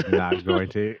club. Nah, I'm not going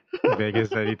to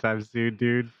Vegas anytime soon,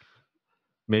 dude.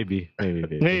 Maybe.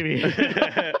 Maybe.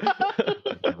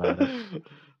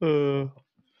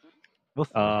 We'll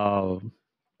see.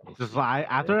 Just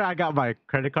after I got my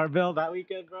credit card bill that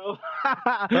weekend, bro.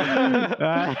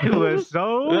 I was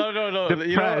so No.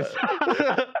 depressed.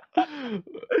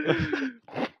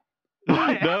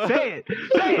 No. Say it.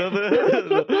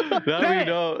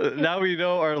 Now we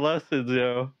know our lessons,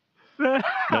 yo.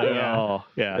 Yeah.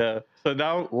 Yeah. So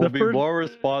now we'll The be first- more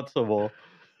responsible.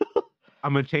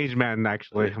 I'm a changed man,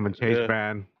 actually. I'm a changed Yeah.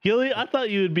 man. Gilly, I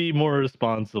thought you would be more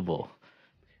responsible.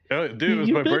 Oh, dude, it was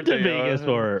You've my been birthday. to Vegas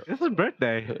or? It's his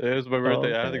birthday. It was my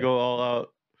birthday. I had to okay. go all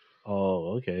out.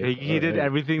 Oh, okay. He did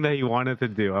everything that he wanted to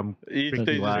do. I'm Each freaking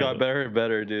day just glad. got better and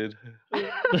better, dude.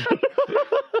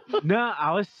 No,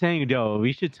 I was saying, Joe,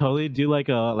 we should totally do like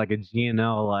a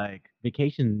GNL like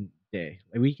vacation day,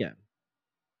 a weekend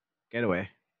getaway,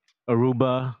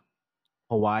 Aruba,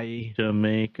 Hawaii.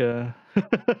 Jamaica,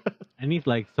 I need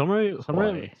like summer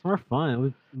Hawaii. fun. It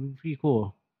would be pretty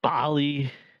cool. Bali.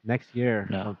 Next year or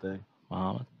No. something.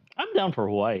 Wow. I'm down for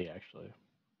Hawaii actually.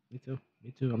 Me too.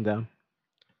 I'm down.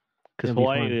 Because It'll be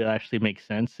Hawaii actually makes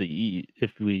sense to eat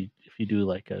if you do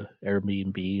like a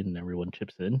Airbnb and everyone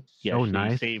chips in. You So actually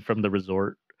nice. save from the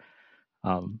resort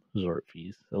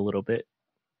fees a little bit,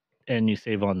 and you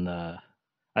save on the.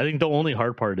 I think the only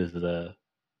hard part is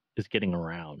getting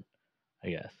around, I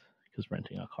guess, because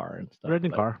renting a car and stuff.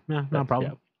 Renting but car. Yeah, no that's-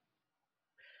 problem. yeah.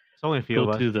 It's only a few Go of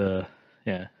us. to the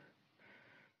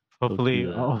Hopefully,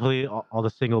 the- hopefully all the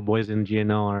single boys in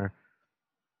GNL are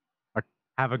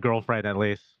have a girlfriend at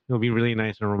least. It'll be really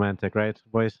nice and romantic, right,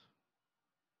 boys?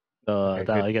 Okay, good-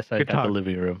 I guess I good got the talk.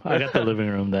 living room. I got the living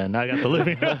room then. I got the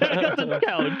living room. I got the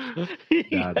couch. You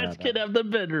No, guys can have the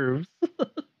bedrooms.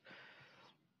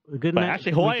 Good But night.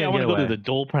 actually, Hawaii, I weekend want to go to getaway. the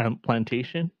Dole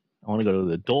Plantation. I want to go to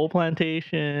the Dole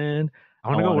Plantation. I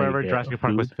want to go wanna wherever get Jurassic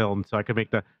Park was food. filmed, so I could make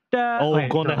the. Oh, Wait,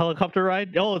 go on the no. helicopter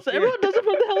ride. Oh, it's, Yeah. everyone does it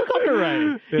from the helicopter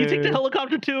ride. You take the Yeah.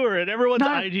 helicopter tour, and everyone's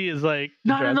Not- IG is like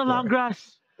Not in the Jurassic long Park.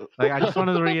 grass. Like I just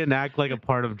wanted to reenact like a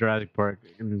part of Jurassic Park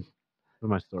in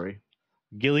my story.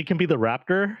 Gilly can be the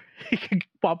raptor. He can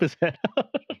pop his head out.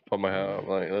 Put my hat up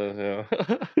like this,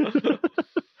 yeah.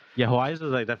 Yeah, Hawaii is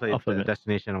like definitely Off of a it.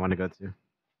 destination I want to go to.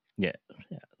 Yeah.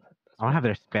 I want to have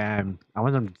their spam. I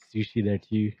want some sushi there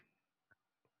too.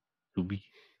 Ubi.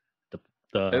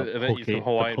 The And then eat some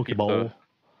Hawaiian poke pizza. bowl.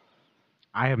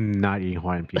 I am not eating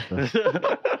Hawaiian pizza.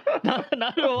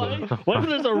 not Hawaii. What the What if fuck?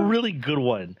 there's a really good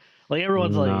one? Like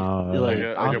everyone's like, No, like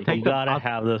I I'll get take you the- gotta I'll-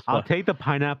 have this I'll one. take the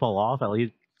pineapple off. I'll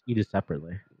eat it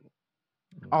separately.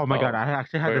 Oh my god! Oh. I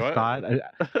actually had Wait, this what? thought.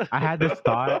 I had this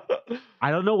thought.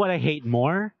 I don't know what I hate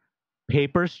more: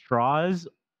 paper straws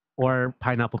or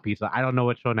pineapple pizza. I don't know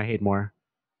which one I hate more.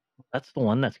 That's the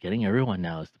one that's getting everyone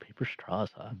now. Is the paper straws,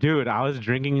 huh? Dude, I was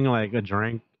drinking like a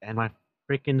drink and my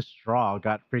freaking straw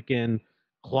got freaking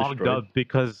clogged Destroyed? up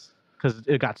because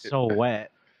it got so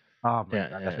wet. Oh my Yeah,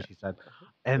 god, yeah, that's what she said.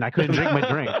 And I couldn't drink my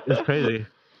drink. It's crazy.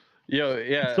 Yo,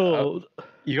 yeah. So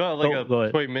you got like Oh, go a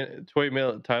ahead.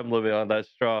 20-minute time limit on that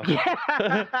straw.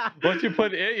 Once you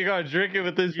put it, you gotta drink it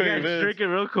within You 20 guys minutes. drink it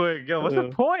real quick. Yo, what's the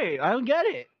Yeah. point? I don't get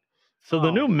it. So the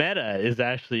Oh. new meta is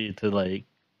actually to like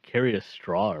carry a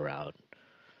straw around.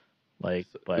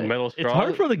 Like, The but metal it's straw?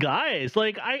 hard for the guys.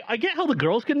 Like, I get how the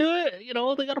girls can do it. You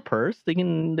know, they got a purse, they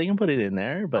can put it in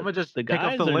there. But I'm gonna just the pick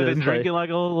guys up the are lid and just drink like, it like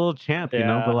a little champ, you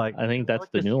know. But like, I think that's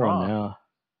like the this new straw. one now.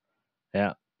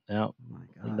 Yeah, yeah. Oh my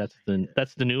I think god.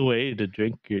 that's the new way to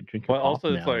drink your But pop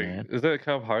also, it's now, like, man. isn't it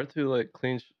kind of hard to like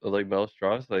clean like metal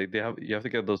straws? Like you have to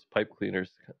get those pipe cleaners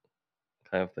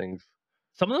kind of things.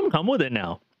 Some of them come with it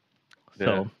now.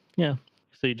 So yeah,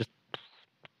 so you just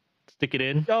stick it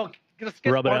in. Yo, let's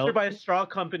get Rub it sponsored out. by a straw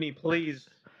company, please.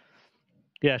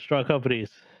 Yeah, straw companies.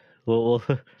 We'll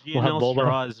have GNL boba.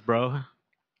 straws, bro.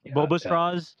 Yeah, Boba yeah.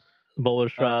 straws. Boba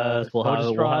straws. We'll soda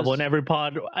have straws. one every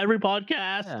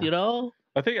podcast. Yeah. You know,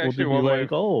 I think we'll actually just one be of my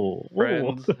like, oh,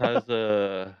 friends whoa. has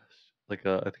a I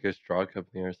think a straw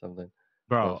company or something.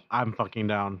 Bro, I'm fucking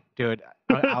down. Dude,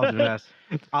 I'll invest.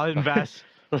 I'll invest.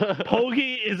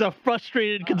 Poggy is a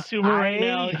frustrated consumer right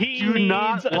now. He do needs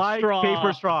not a like straw.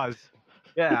 paper straws.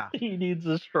 Yeah. He needs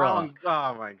a straw.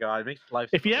 Oh my god, it makes life.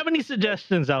 If you so have any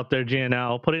suggestions out there,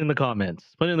 GNL, put it in the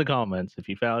comments. Put it in the comments if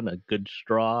you found a good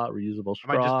straw, reusable I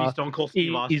might just straw, be Stone Cold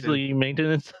Steve Austin. easily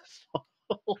maintenance.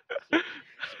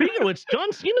 Speaking of which,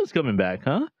 John Cena's coming back,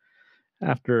 huh?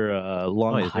 After a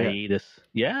long is he? hiatus.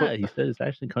 Yeah, he said it's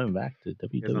actually coming back to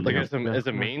WWE. Like Yeah. as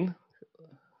a main.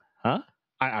 Huh?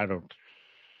 I don't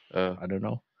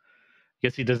know.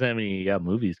 Guess he doesn't have any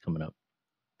movies coming up.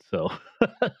 So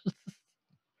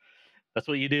that's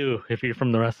what you do if you're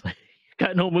from the wrestling.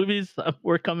 Got no movies,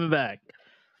 we're coming back.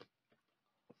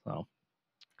 So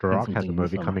The Rock something has a in the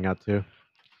movie summer. coming out too.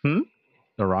 Hmm?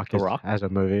 The Rock The Rock? has a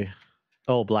movie.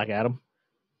 Oh, Black Adam.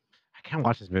 I can't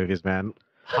watch his movies, man.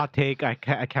 Hot take. I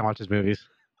can't watch his movies.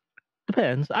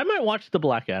 Depends. I might watch the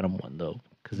Black Adam one though.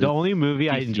 The only movie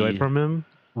I DC. enjoyed from him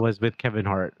was with Kevin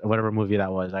Hart. Whatever movie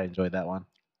that was, I enjoyed that one.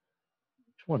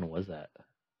 Which one was that?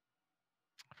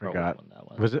 I forgot. Which one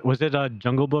that was. Was it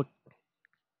Jungle Book?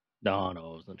 No, it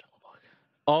wasn't Jungle Book.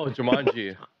 Oh,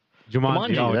 Jumanji.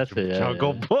 Jumanji, Oh, that's it, yeah,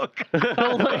 Jungle yeah. Book.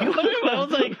 I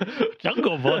was like,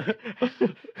 Jungle Book.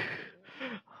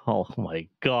 Oh my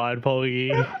God,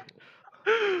 Poggy.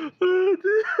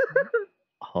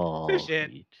 Oh,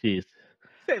 shit. jeez.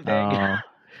 Same thing.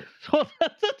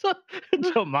 That's a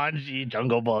Jumanji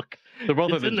Jungle Book. They're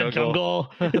both It's in the jungle.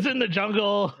 jungle. It's in the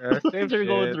jungle. Yeah, same They're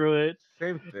going shit. through it.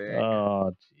 Same thing.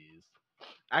 Oh, jeez.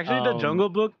 Actually, the um, Jungle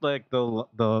Book, like the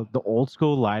old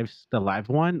school the live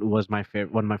one, was my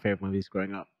favorite. One of my favorite movies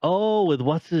growing up. Oh, with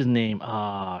what's his name?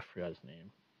 Ah, I forgot his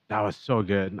name. That was so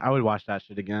good. I would watch that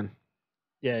shit again.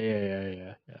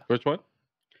 Yeah. Which one?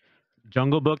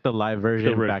 Jungle Book, the live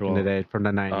version back in the original. day from the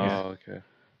 90s. Oh, okay.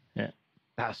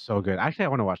 That's so good. Actually, I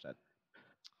want to watch that.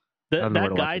 I don't know where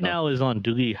That to watch guy it, though. now is on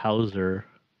Doogie Howser,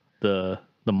 the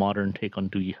modern take on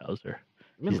Doogie Howser.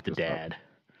 Let me He's look the this up. dad.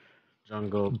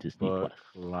 Jungle Disney Book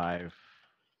Plus. live.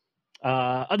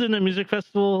 Other than music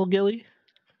festival, Gilly,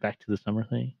 back to the summer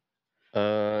thing.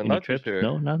 Any Not too trips? sure.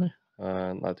 No, nothing.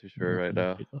 Not too sure right Nothing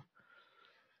now. to take off?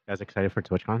 You guys excited for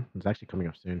TwitchCon? It's actually coming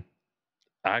up soon.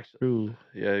 Actually, True.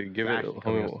 yeah, give It's it. actually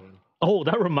coming up Homie, soon. Oh,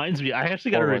 that reminds me. I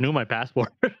actually got to 4 months. renew my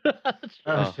passport.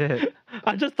 Oh shit.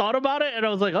 I just thought about it and I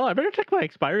was like, oh, I better check my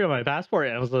expiry on my passport.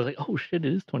 And I was like, oh shit,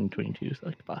 it is 2022. So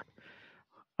like, fuck.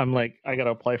 I'm like, I gotta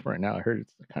apply for it now. I heard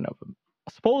it's kind of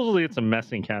supposedly it's a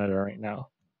mess in Canada right now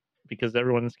because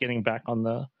everyone's getting back on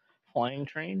the flying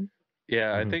train.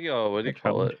 Yeah, I Mhm. think what do you the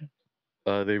call traveling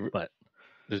it? train. But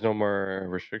There's no more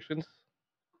restrictions.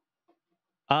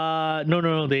 no, At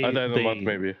the end of the month,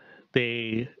 maybe.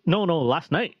 no,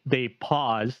 last night they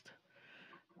paused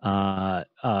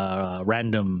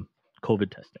random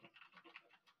COVID testing.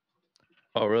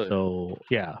 Oh, really? So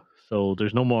yeah, so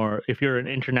there's no more. If you're an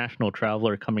international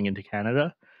traveler coming into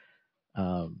Canada,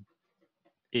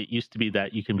 it used to be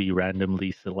that you can be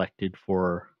randomly selected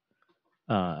for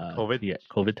COVID? to get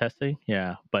COVID testing.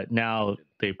 Yeah, but now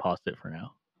they paused it for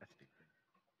now.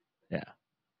 Yeah.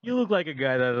 You look like a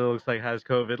guy that looks like has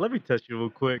COVID. Let me test you real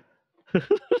quick.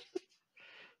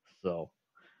 So,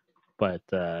 but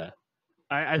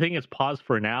I think it's paused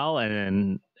for now,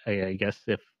 and then I guess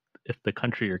if the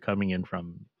country you're coming in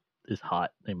from is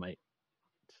hot, they might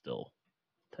still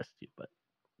test you, but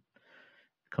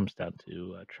it comes down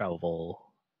to travel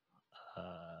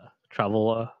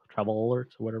alerts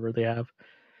or whatever they have.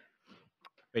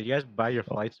 Wait, you guys buy your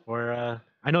So- flights for?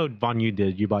 I know Vaughn, you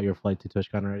did. You bought your flight to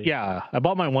TwitchCon already. Yeah, I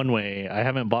bought my one way. I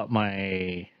haven't bought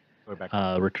my Go back.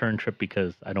 return trip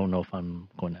because I don't know if I'm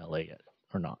going to LA yet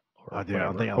or not. Or Oh, dude, I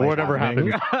don't think or whatever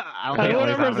happening. happens. I don't think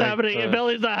LA's Whatever's happening. If Uh,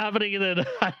 LA's not happening, then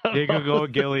I don't You could know. go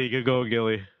Gilly. You could go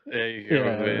Gilly. Yeah, you can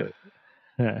go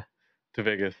Yeah. Yeah. to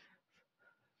Vegas.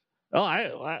 Oh,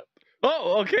 I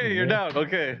Oh, okay, you're Yeah. down.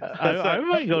 Okay. I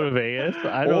might go to Vegas.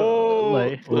 I don't Oh,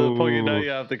 like. Pokey, now Ooh, you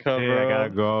have to come, Hey, bro. I gotta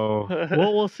go.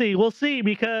 Well, we'll see. We'll see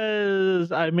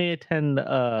because I may attend. May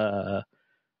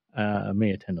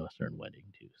attend a certain wedding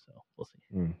too. So we'll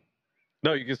see.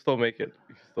 No, you can still make it.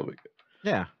 You can still make it.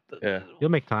 Yeah, Yeah.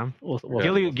 you'll make time. We'll Yeah.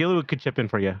 see. Gilly could chip in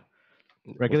for you.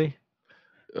 Regularly?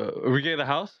 We get a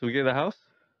house. We get a house.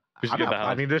 We should I'm get not the house.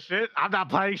 planning this shit. I'm not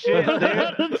planning shit, dude.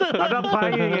 I'm not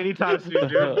planning anytime soon,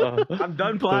 dude. I'm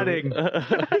done planning.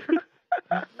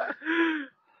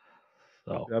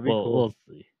 So That'd be cool. we'll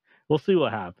see. We'll see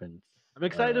what happens. I'm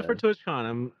excited for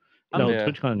TwitchCon. No, Yeah.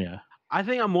 TwitchCon, yeah. I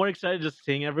think I'm more excited just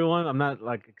seeing everyone. I'm not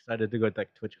like excited to go to like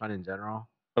TwitchCon in general.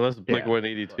 Unless Blink Yeah.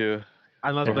 182.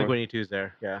 Unless Uh-huh. Blink 182 is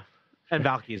there, yeah. And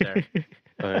Valky's there.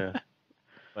 Oh yeah.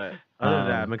 But other than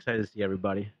that, Um, I'm excited to see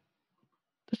everybody.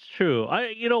 That's true.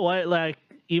 You know what? Like,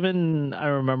 even I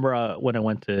remember when I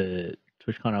went to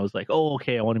TwitchCon, I was like, "Oh,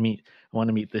 okay, I want to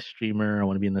meet this streamer. I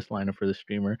want to be in this lineup for this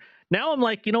streamer." Now I'm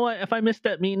like, you know what? If I missed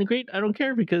that meet and greet, I don't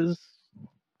care because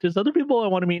there's other people I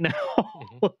want to meet now.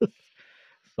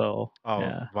 So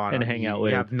yeah, Vaughn, and hang out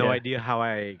with. You have no yeah. idea how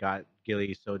I got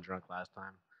Gilly so drunk last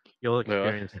time. You'll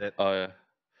experience it. Oh yeah. I'm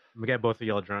gonna get both of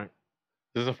y'all drunk.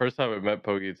 This is the first time I met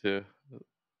Pokey too.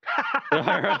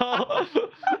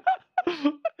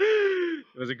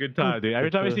 It was a good time, dude. Every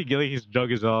time I see Gilly, he's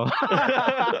drunk as hell.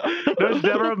 There's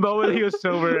never a moment he was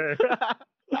sober.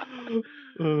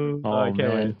 Oh I can't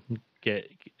man,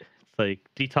 it's like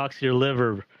detox your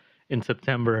liver in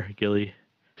September, Gilly.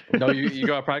 No, you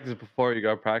gotta practice before. You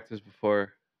gotta practice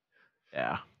before.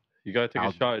 Yeah. You gotta take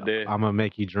a shot a day. I'm gonna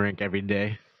make you drink every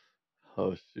day.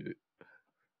 Oh shoot.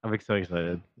 I'm so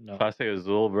excited. No. Classic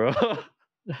Azul, bro.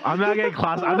 I'm not getting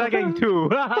class. I'm not getting two.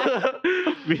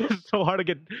 It's so hard to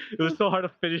get. It was so hard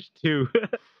to finish two.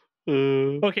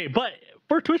 Okay, but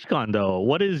for TwitchCon though,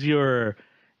 what is your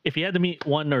if you had to meet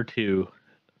one or two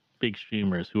big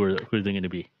streamers, who's they going to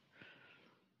be?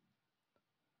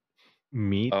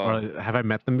 Meet Oh. or have I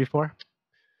met them before?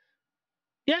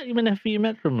 Yeah, even if you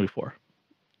met them before,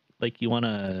 like you want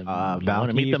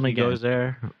to meet them again. Goes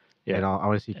there. Yeah. And I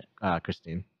want to see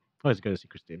Christine. Always good to see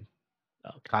Christine.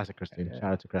 Okay. Classic Christine. Yeah.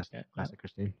 Shout out to Christine. Yeah. Classic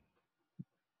Christine.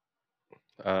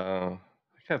 I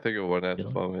can't think of one at the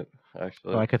Really? moment.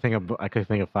 Actually. Oh, I could think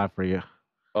of 5 for you.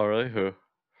 Oh really? Who?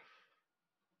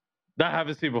 That I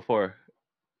haven't seen before.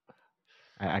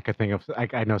 I could think of.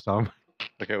 I know some.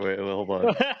 Okay, wait, hold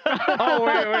on. Oh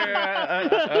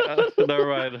wait. Never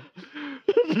mind.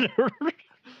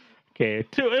 Okay,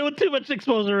 too much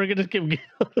exposure. We're gonna skip. Okay,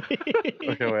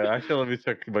 wait. Actually, let me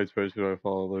check my Twitch who I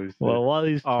follow. Let me see. Well, while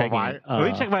he's Oh checking, my!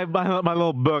 Let me check my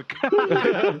little book.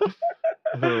 Okay.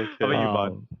 How about you,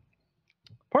 Bud?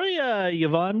 Probably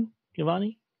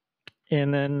Giovanni,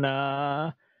 and then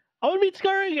I want to meet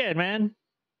Scar again, man.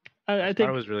 I think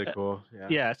That was really cool. Yeah.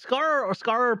 yeah, Scar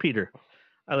or Peter.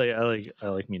 I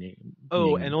like meeting.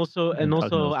 Oh, meeting- and also talking to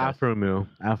those guys. Afromoo.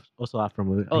 Also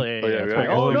Afromoo. Oh yeah, Oh, yeah, that's we right.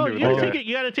 gotta Oh go no, to you the gotta banquet. take it.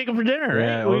 You gotta take him for dinner, right?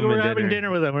 Yeah, we we'll were have having dinner.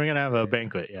 dinner with them. We're gonna have a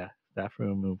banquet. Yeah, staff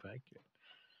room banquet.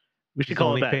 We should He's call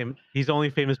only it that. He's the only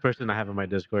famous person I have in my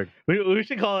Discord. We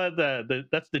should call it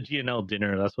that's the GNL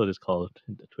dinner. That's what it's called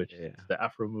in the Twitch. Yeah. It's the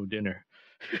Afro Move dinner.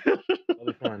 That'll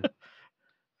be fun.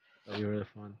 That'll be really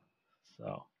fun.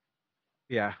 So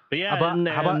Yeah. but yeah,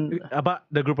 How about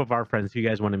the group of our friends you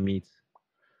guys want to meet?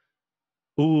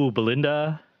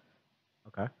 Belinda.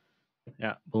 Okay.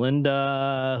 Yeah,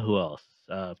 Belinda. Who else?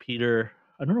 Peter.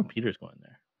 I don't know if Peter's going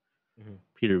there. Mhm.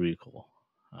 Peter would be cool.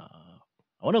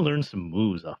 I want to learn some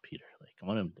moves off Peter. Like I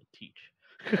want him to teach.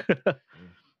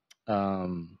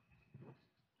 Who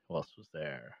else was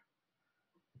there?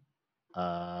 What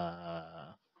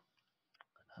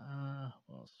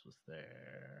else was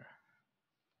there?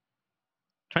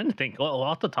 Trying to think. Well,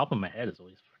 off the top of my head is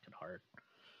always freaking hard.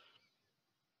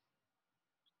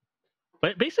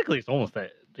 But basically, it's almost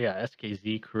that. Yeah,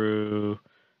 SKZ crew.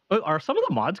 Oh, are some of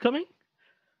the mods coming?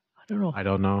 I don't know. I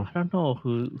don't know. I don't know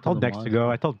who. I told Dex to go.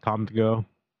 I told Tom to go.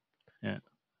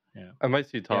 I might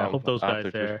see Tom. Yeah, I hope those guys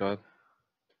after there. TwitchCon.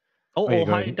 Oh, go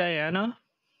hi ahead. Diana.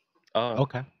 Oh,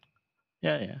 Okay.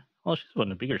 Yeah. Well, she's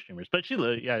one of the bigger streamers, but she's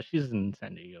in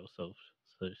San Diego, so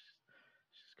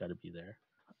she's got to be there.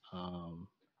 Who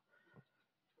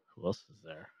else is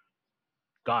there?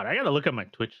 God, I gotta look at my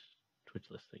Twitch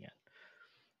list again.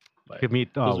 You could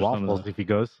meet those are some of Waffles the- if he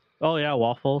goes. Oh yeah,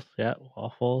 Waffles. Yeah,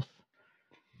 Waffles.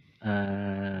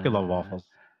 I love Waffles.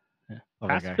 Yeah. Love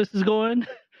that guy. Pacifist is going,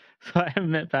 so I haven't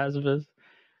met Pacifist.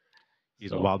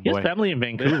 He's a wild He boy. has family in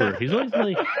Vancouver. He's always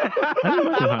like,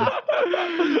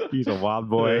 He's a wild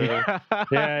boy.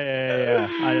 yeah.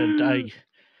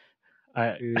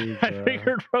 I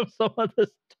figured from some of this.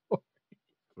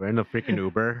 We're in a freaking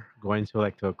Uber going to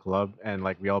a club and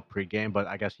we all pregame, but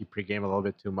I guess he pregame a little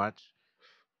bit too much.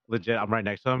 Legit, I'm right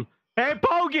next to him. Hey,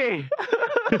 Poggy!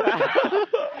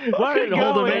 Where are you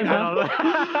Hold him going? in,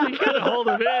 huh? You gotta hold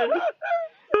him in.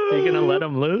 You gonna let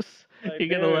him loose? You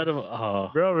gonna let him? Oh,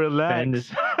 Bro,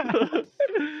 relax.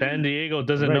 San Diego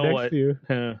doesn't Right know next what. to you.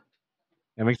 Uh,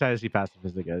 I'm excited to see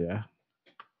Pacifist again, yeah.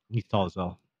 He's tall as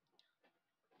hell.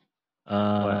 who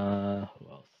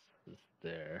else is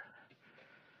there?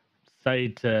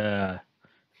 Excited to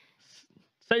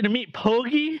meet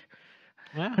Pogi.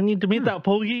 Yeah. I need to meet that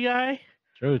Pogi guy.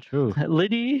 True.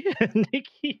 Liddy,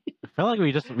 Nikki. I felt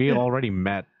like we already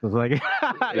met. It was like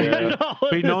Yeah.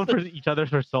 we've known for each other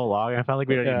for so long. I felt like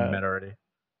we already met already.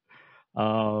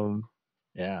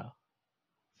 Yeah.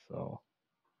 So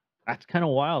that's kind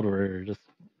of wild. We're just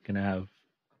gonna have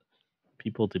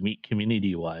people to meet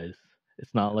community wise.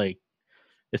 It's not like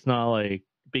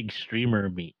big streamer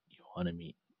meet you want to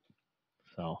meet.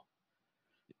 So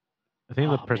I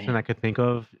think the Oh, person man. I could think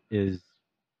of is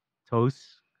Toast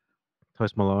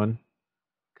Malone,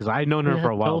 because I've known her Yeah, for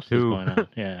a while Toast is too. going on.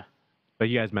 Yeah. But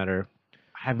you guys met her.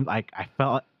 I haven't I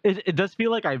felt it does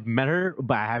feel like I've met her,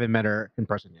 but I haven't met her in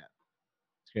person yet.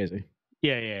 It's crazy.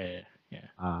 Yeah.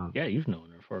 Yeah, you've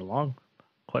known her for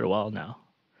quite a while now.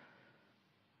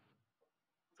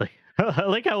 It's like I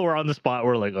like how we're on the spot.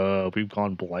 We're like, we've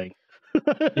gone blank.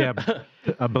 Yeah,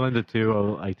 Belinda too. I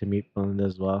would like to meet Belinda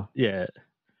as well. Yeah.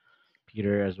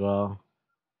 Peter as well.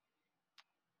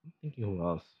 I'm thinking who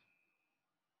else?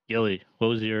 Gilly, what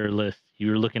was your list? You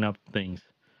were looking up things.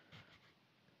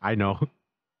 I know.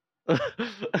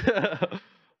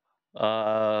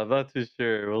 Not too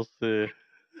sure. We'll see.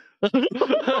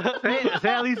 say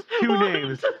at least two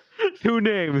names. Two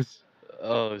names.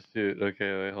 Oh shoot.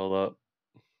 Okay, wait, hold up.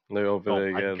 Let me open Oh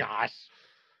it my again. gosh.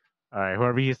 All right,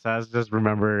 whoever he says, just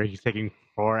remember he's taking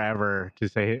forever to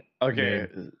say it. Okay,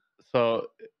 so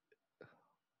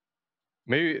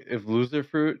maybe if Loser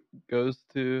Fruit goes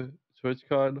to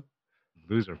TwitchCon,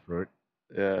 Loser fruit.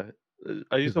 yeah.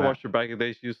 I used Who's to that? watch her back in the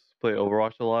day. She used to play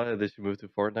Overwatch a lot, and then she moved to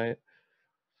Fortnite.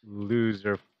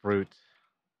 Loser fruit.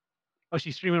 Oh,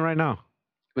 she's streaming right now.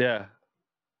 Yeah.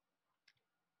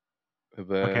 And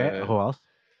then, Okay, who else?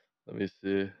 let me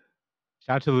see.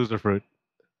 Shout out to Loser fruit.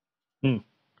 Hmm.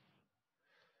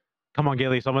 Come on,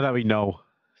 Gailey, someone that we know.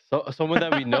 So someone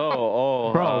that we know.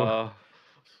 Oh, Bro.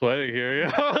 Sweating here.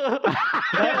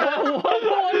 Yeah.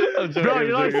 I'm joking, Bro, I'm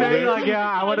you're like joking, saying I'm like, yeah,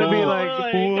 I want to be like, Oh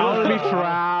I want to be my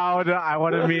proud. I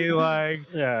want to be like,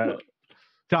 Yeah.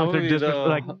 Dr. Someone we Disrespect, know.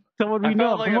 like someone we I know.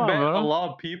 felt like Come I met on, a bro. lot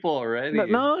of people already.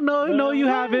 No, you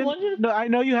Why- haven't. why you- No, I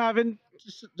know you haven't.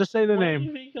 Just say the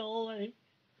name.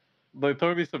 Like,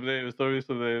 throw me some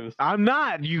names. I'm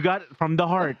not. You got it from the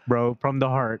heart, bro. From the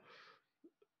heart.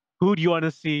 Who do you want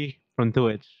to see from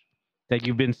Twitch that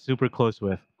you've been super close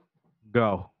with?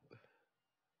 Go.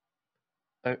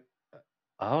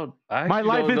 My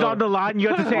life is on the line. You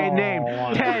have to say a name. Oh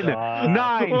my 10, God.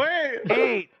 9, Wait.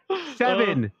 8,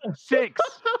 7, 6,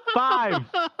 5,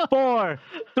 4,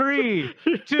 3,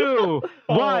 2,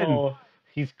 1. Oh,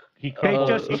 he They crumbled.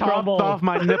 just He chopped crumbled. off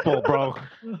my nipple, bro.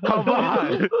 Come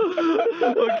on.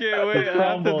 Okay, wait.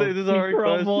 I have to think. This is a He hard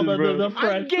crumbled question, under bro. the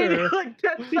I gave pressure. it like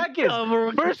 10 He seconds.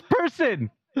 covered- First person.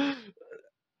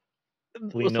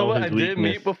 We know Someone his I didn't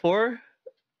weakness. meet before.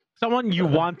 Someone you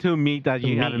want to meet that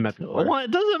you haven't met before. Well,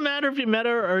 it doesn't matter if you met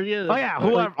her or yeah. Oh yeah,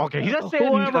 whoever. Okay, he's just saying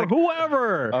whoever, like,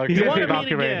 whoever. Okay. he's You gonna want say to meet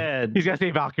Valkyrie. again? He's gonna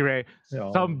say Valkyrie.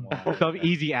 Oh, Some wow. some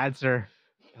easy answer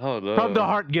Oh no. from the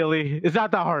heart, Gilly. It's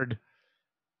not that hard.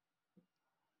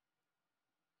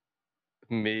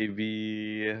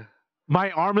 Maybe.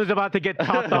 My arm is about to get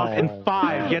chopped off in Oh, 5.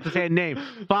 wow. You have to say a name.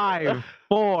 5,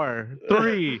 4,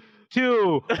 3,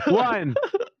 2, 1.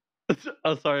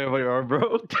 I'm sorry if my arm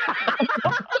broke.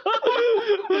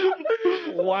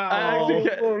 Wow. I actually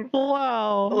can't,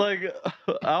 Wow. like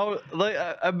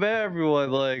I met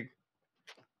everyone. Like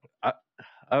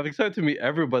I'm excited to meet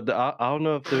everyone, but I don't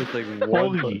know if there's like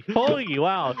one. Hoagie,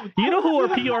 wow. You know who our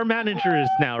PR manager is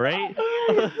now, right?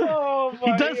 Oh,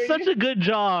 He does such a good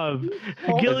job.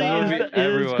 Gilly gonna be is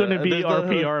everyone. going to be There's our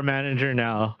no- PR manager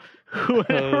now.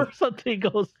 Whenever something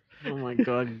goes. Oh my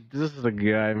god, this is the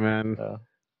guy, man.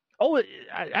 Oh,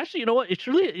 actually, you know what? Is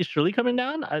Shirley coming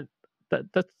down?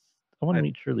 That's. I want to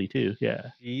meet Shirley too. Yeah,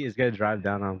 She is gonna drive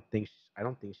down. I don't think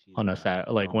she's on a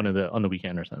Saturday, like going. on the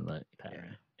weekend or something like that. Yeah. Right?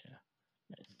 Yeah,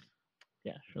 nice.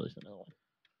 Yeah, Shirley's another one.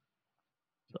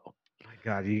 So My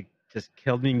god, you just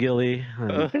killed me, Gilly.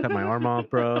 And cut my arm off,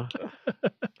 bro.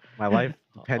 My life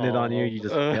depended on you. You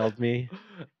just failed me.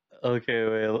 Okay,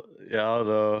 wait. Yeah, I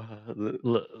don't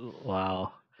know.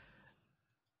 Wow.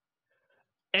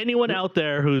 Anyone out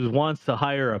there who wants to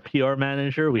hire a PR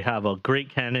manager, we have a great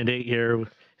candidate here. His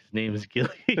name is Gilly.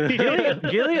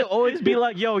 Gilly always be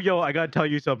like, yo, I gotta tell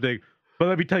you something, but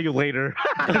let me tell you later.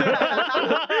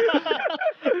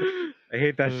 I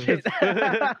hate that shit.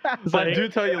 But I do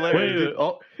tell you later. wait, dude.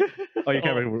 Oh, Oh, your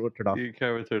camera turned off. your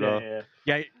camera turned off.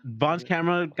 Yeah, Vaughn's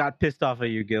camera got pissed off at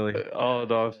you, Gilly. Oh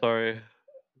no, I'm sorry.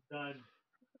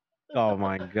 Oh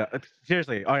my god.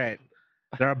 Seriously, all right.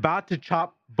 They're about to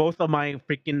chop both of my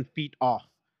freaking feet off.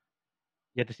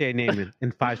 You have to say a name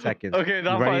in 5 seconds. Okay,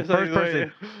 not You ready? 5 seconds. First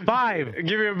person. 5.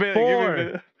 Give me a minute. 4.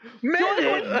 Give me a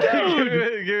minute.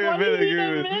 Minute, Give me a Why do you minute. need Give a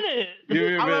me a minute. minute? Give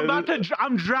me a I'm minute. about to.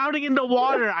 I'm drowning in the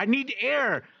water. I need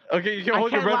air. Okay, you can I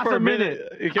hold your can't breath last for a a minute.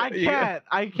 I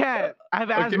can't. I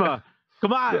have asthma.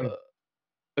 Come on.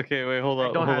 Okay, wait, hold I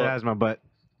on. don't hold have on. asthma, but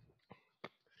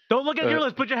don't look at your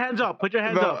list. Put your hands up. Put your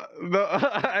hands up. No,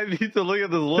 I need to look at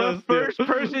this The list. first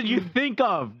person you think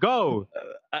of. Go.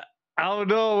 I don't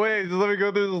know. Wait, just let me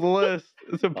go through this list.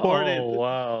 It's important. Oh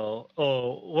wow.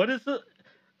 Oh, what is it?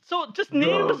 So just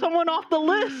name someone off the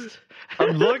list.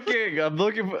 I'm looking. I'm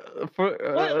looking for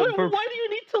Why do you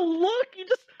need to look? You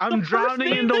just I'm the first drowning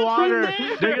name in the that's water.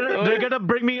 there. They're gonna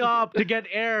bring me up to get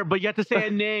air, but you have to say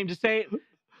a name. Just say,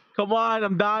 "Come on,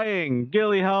 I'm dying."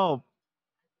 Gilly, help.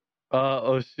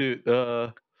 oh shoot.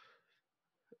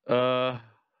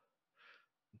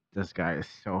 This guy is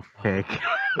so fake.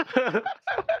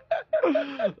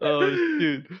 Oh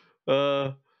shoot.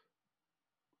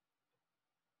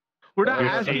 We're not You're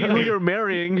asking safe. who you're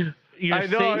marrying. You're I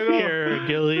know, safe I know. here,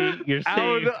 Gilly. You're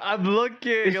safe. I'm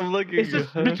looking. I'm looking. It's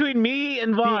just between me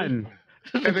and Vaughn.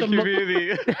 and the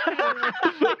community.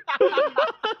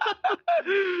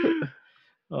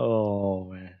 Oh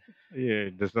man, You're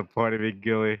disappointing me,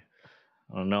 Gilly.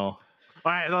 I don't know.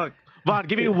 All right, look, Vaughn,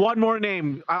 give me one more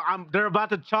name. They're about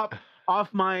to chop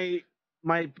off my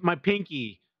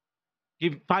pinky.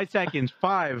 Give 5 seconds.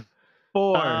 5,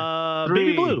 4. Baby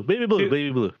 3, blue, baby blue, 2.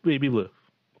 baby blue, baby blue.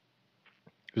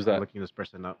 Who's I'm that? looking this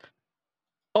person up.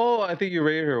 Oh, I think you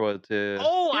rated her once.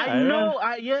 Oh, Yeah, I know.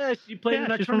 Yeah, she played in Yeah,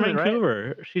 that she's from tournament, right?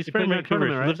 Vancouver. She's She from played in our Vancouver. She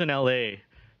tournament, lives in LA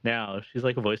now. She's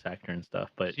like a voice actor and stuff.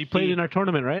 But She played in our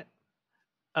tournament, right?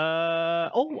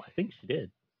 Oh, I think she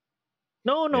did.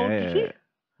 No, did she?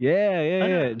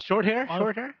 Yeah. Short hair.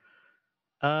 Yeah.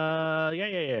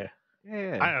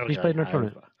 Yeah. I don't She's know. played in our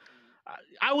tournament.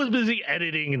 I was busy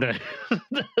editing the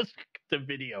the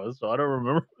video, so I don't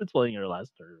remember playing her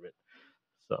last tournament.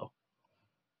 So,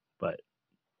 but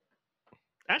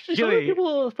actually, some of the Gilly.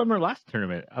 people from her last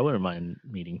tournament, I wouldn't mind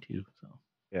meeting too. So,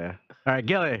 Yeah. All right,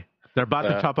 Gilly. They're about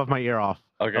to chop off my ear off.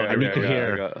 Okay, I need to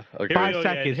hear. Okay. 5 Here we go again,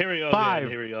 seconds. Here we go. 5, again,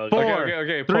 Here we go. 4, again.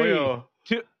 Okay. 3, Pollo.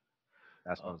 2.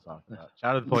 That's what I'm talking about.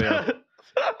 Shout out to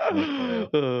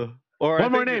Pollo. Or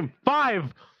One more name.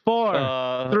 5,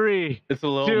 4, 3, It's a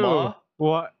little 2. Ma.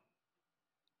 What?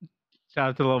 Shout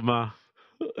out to Lil Ma.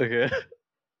 Okay.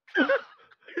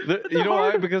 You know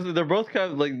why? Because they're both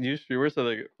kind of like new streamers, so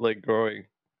they're like growing.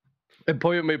 And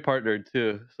Pollo made partner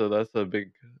too, so that's a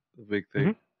big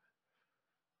thing.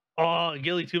 Oh,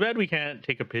 Gilly, too bad we can't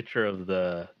take a picture of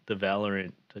the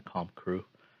Valorant comp crew.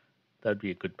 That'd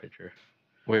be a good picture.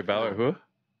 Wait, Valor who?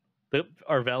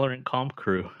 Our Valorant comp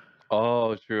crew.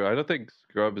 Oh, true. I don't think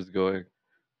Scrub is going.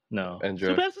 No.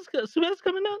 Andrew. Subas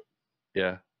coming down?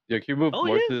 Yeah. Yeah, can you move Oh,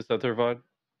 more he to the center, Vaughn?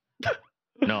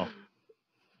 No.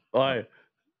 Why?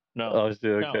 No. Oh, shit,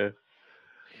 No. okay.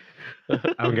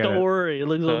 I don't get Don't it. worry. It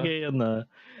looks Huh? okay on the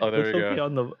Oh, there looks we okay go.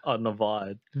 on the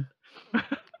VOD.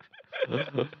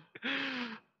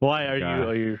 Why are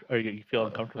God. you feel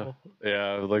uncomfortable?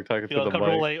 Yeah, I was like talking Feel to the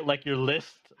uncomfortable mic. like your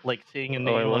list, like seeing a Oh,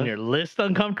 my name on list? your list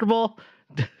uncomfortable?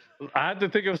 I had to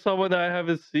think of someone that I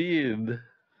haven't seen.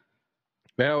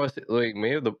 Man, I was like,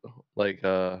 maybe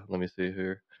let me see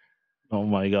here. Oh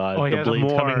my god. Oh, he The has blade's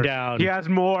more. coming down. He has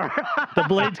more. The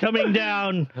blade's coming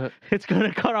down. It's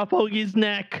gonna cut off Hoagie's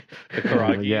neck.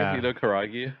 Karagi, Yeah. you know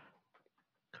Karagi?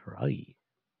 Karagi.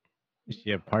 Is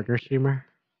she a partner streamer?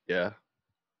 Yeah.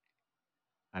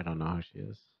 I don't know who she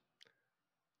is.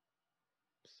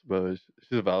 But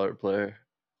she's a Valorant player.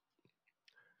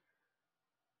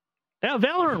 Yeah,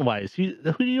 Valorant wise, who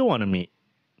do you want to meet?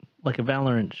 Like a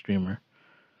Valorant streamer.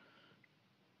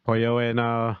 Pollo and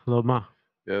Lil Ma.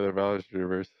 Yeah, they're Valorant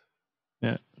streamers.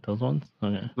 Yeah, those ones.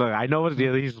 Okay. Look, I know what's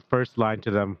Gilly's first line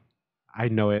to them. I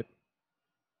know it.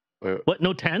 What?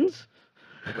 No tens?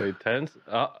 Wait, tens?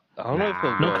 I don't know if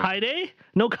they'll Nah. No go. Kaide?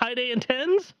 No Kaide and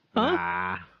tens? Huh?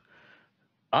 Nah.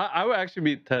 I would actually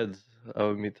meet tens. I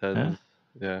would meet tens.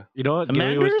 Yeah. You know what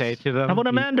Gilly would say to them? How about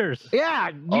Amanders? Yeah,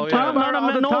 you Oh, talk yeah. about it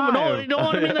all the time. No, you don't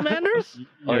want to meet Amanders?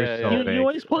 Oh, You're yeah, so yeah. You fake.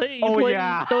 always play. You Oh, play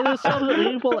yeah. those subs.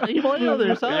 You play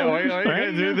other subs. Yeah, why are you right?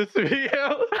 guys doing this to me?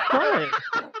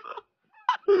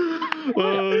 What?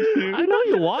 Oh, shoot. I know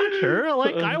you watch her.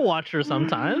 Like I watch her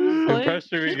sometimes. Like,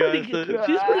 Pressure, she's you guys.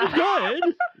 she's pretty good.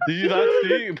 Did you not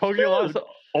see? Pokey lost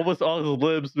almost all his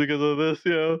limbs because of this,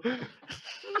 yo.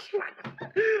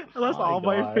 I lost My all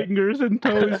my God. fingers and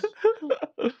toes.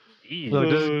 Jeez.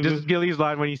 Look, this is Gilly's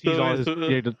line when he sees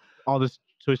all this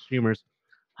Twitch streamers.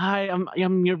 Hi,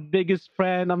 I'm your biggest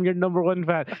fan. I'm your number one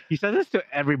fan. He says this to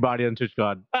everybody on Twitch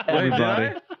God. Wait, did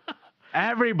Everybody. I?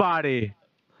 Everybody.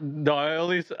 No,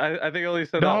 I think I only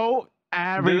said No,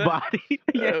 everybody.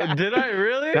 Yeah. Did I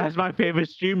really? That's my favorite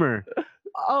streamer.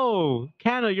 Oh,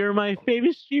 Kana, you're my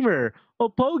favorite streamer. Oh,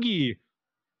 Pogi,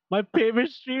 my favorite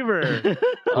streamer. Who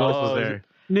else was there?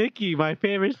 Nikki, my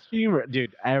favorite streamer.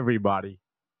 Dude, everybody.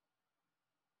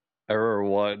 Error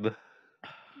 1.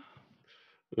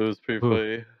 It was pretty Who?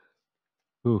 funny.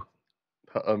 Who?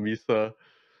 Amisa.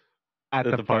 At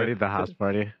At the the party, party. the house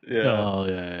party. Yeah. Oh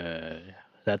yeah.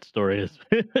 That story is.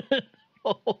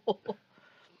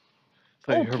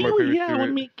 So you heard my Kiwi. favorite Yeah, I want to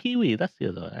streamer- meet Kiwi. That's the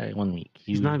other one. I want to meet Kiwi.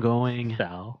 He's not going.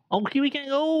 Sal. Oh, Kiwi can't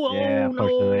go. Oh, Yeah,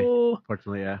 unfortunately. no.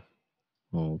 Fortunately, yeah.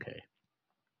 Okay.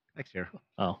 Next year.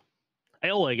 Oh,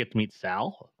 I get to meet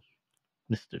Sal,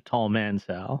 Mr. Tall Man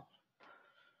Sal.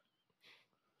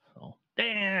 So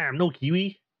damn, no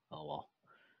Kiwi. Oh well.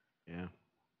 Yeah.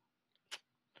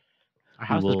 Our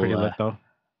house is will, pretty lit though.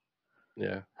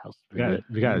 Yeah. House is We got pretty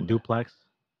we got a lit. duplex.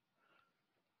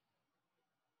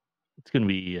 It's gonna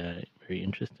be very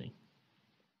interesting.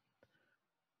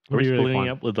 It'll We're be really splitting fun.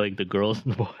 up with like the girls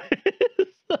and the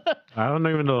boys. I don't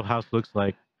even know what house looks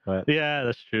like, but Yeah,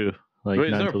 that's true. Like, Wait,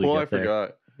 is not there a until we pool? I get there.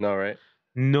 forgot. No, right?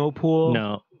 no pool.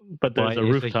 No, but there's but a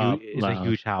it's rooftop. it's a lounge.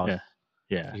 huge house. Yeah,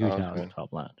 yeah, It's a huge Oh, house. okay.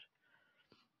 rooftop lounge.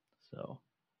 So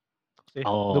See,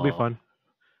 it'll be Oh. fun.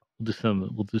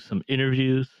 we'll do some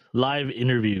interviews, live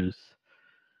interviews.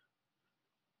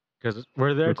 Because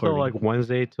we're there till Recording. like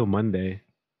Wednesday till Monday.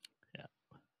 Yeah.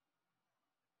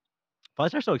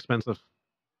 Flights are so expensive.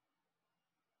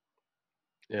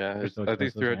 Yeah, They're it's, so I think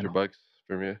it's expensive. $300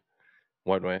 for me.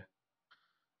 One way.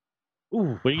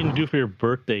 Ooh. What are you gonna do for your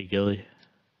birthday, Gilly?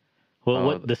 Well,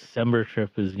 what Oh, December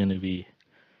trip is gonna be?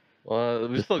 Well,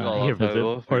 we This still got a time? lot Here, of time. visit.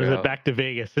 We'll Or is figure it out. back to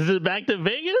Vegas? Is it back to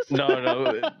Vegas?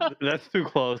 No, that's too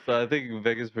close. I think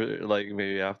Vegas for like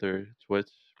maybe after Twitch,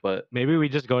 but Maybe we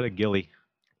just go to Gilly.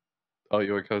 oh,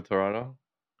 you want to come to Toronto?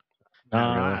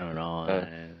 Not really. I don't know. Uh,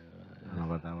 I don't know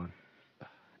about that one.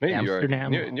 Maybe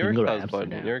Amsterdam? New You York. can New York go to sounds fun.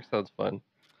 Amsterdam. New York sounds fun.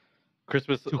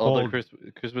 Christmas, Too all the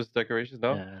cold. Christmas decorations.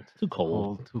 No. Yeah, it's too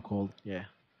cold. Too cold. Yeah.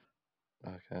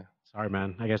 Okay. Sorry,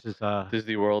 man. I guess it's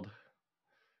Disney World.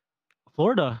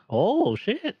 Florida. Oh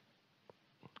shit!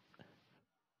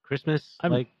 Christmas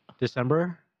I'm- like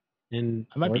December in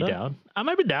I might be Florida? down. I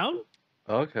might be down.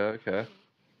 Okay.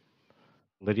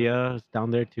 Lydia is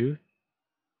down there too.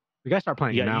 We gotta start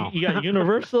planning You now. got, you got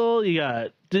Universal, you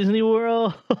got Disney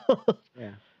World, Yeah.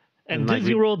 and And, like,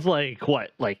 Disney we- World's like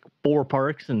what, like 4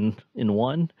 parks in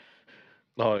one?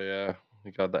 Oh yeah,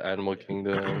 we got the Animal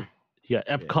Kingdom. You got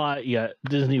Epcot, you got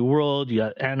Disney World, you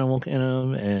got Animal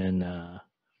Kingdom, and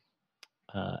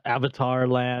Avatar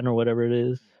Land or whatever it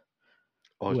is.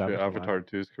 Oh Ooh, shit, Avatar. Avatar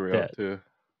 2 is coming Yeah. out too.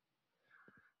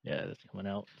 Yeah, that's coming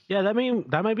out. Yeah, that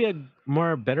might be a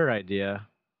more better idea.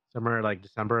 Summer like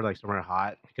December, like summer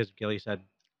hot, because Gilly said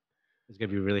it's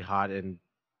gonna be really hot in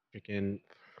freaking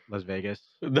Las Vegas.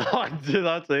 No, I did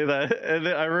not say that. And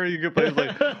then I remember you could play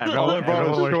like all I Everyone, brought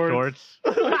everyone was wears shorts.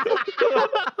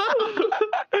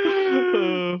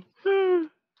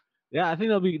 Yeah, I think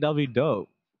that'll be dope.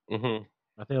 Hmm.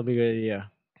 I think it'll be a good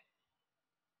idea.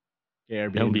 Yeah,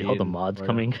 That'll be Airbnb all the in mods Florida.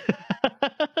 coming.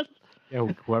 Yeah,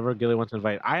 whoever Gilly wants to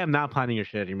invite. I am not planning your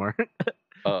shit anymore.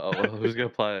 Who's gonna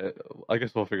play it? I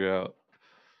guess we'll figure it out.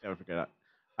 Never forget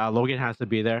that. Logan has to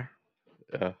be there.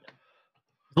 Yeah. Is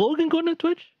Logan going to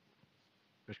Twitch?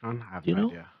 TwitchCon? I have Do you no know?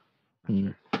 idea.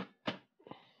 Not sure.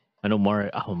 I know Mari.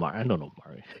 Oh, Mari. I don't know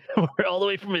Mari. We're all the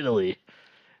way from Italy.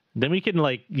 Then we can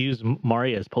like use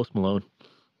Mari as Post Malone.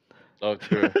 Oh,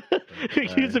 true. He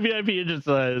use the VIP agents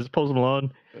as Post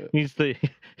Malone. He's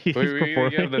he's Wait, we need to get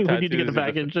performing. the We need to get the tattoos back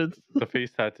and the- entrance. The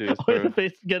face tattoos. Oh, yeah, For,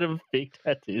 face, get him fake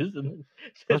tattoos and then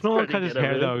Post just Malone try to cut his get him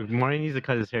hair in. though. Marty needs to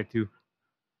cut his hair too.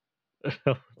 That's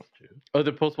true. oh,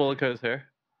 did Post Malone cut his hair?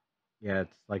 Yeah,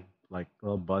 it's like a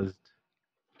little buzzed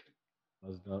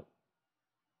up.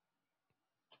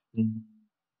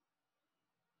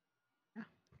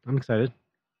 I'm excited.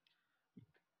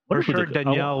 For Wonder who sure, the- I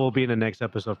Danielle wa- will be in the next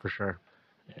episode for sure.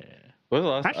 Yeah. When was the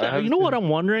last? I Actually, haven't you know what seen- I'm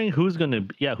wondering? Who's gonna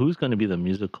be the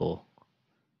musical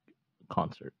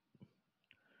concert?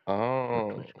 For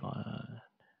Oh. TwitchCon?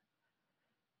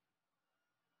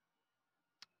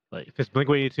 Like, If it's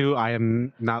Blink-182, I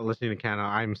am not listening to Kana.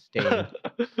 I'm staying.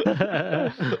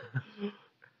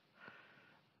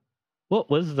 what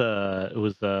was the? It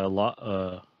was the lot.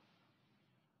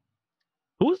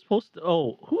 Who was supposed to?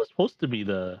 Oh, who was supposed to be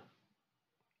the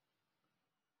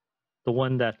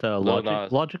one that Lil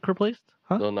Nas. Logic replaced?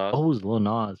 Huh? Lil Nas. Oh, it was Lil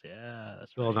Nas. Yeah,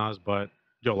 that's Lil right. Nas, but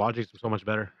Yo, Logic's so much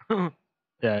better.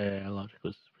 Yeah, Logic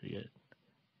was pretty good.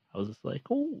 I was just like,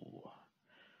 oh,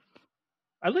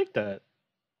 I like that.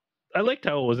 I liked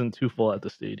how it wasn't too full at the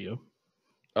stadium.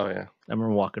 Oh yeah. I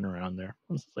remember walking around there.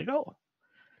 I was just like, oh,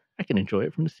 I can enjoy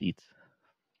it from the seats.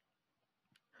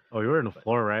 Oh, you were on the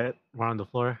floor, right? We're on the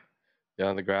floor. Yeah,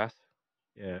 on the grass.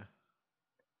 Yeah,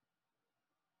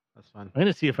 that's fun. I'm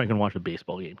gonna see if I can watch a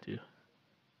baseball game too.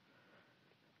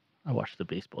 I watched the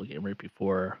baseball game right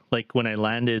before, like when I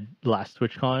landed last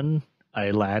TwitchCon.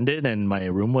 I landed and my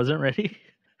room wasn't ready,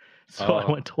 so I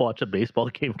Oh. went to watch a baseball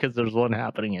game because there's one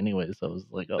happening anyway. So I was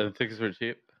like, And oh, the tickets were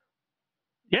cheap.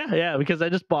 yeah, because I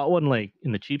just bought one like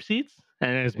in the cheap seats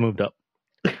and I just moved up.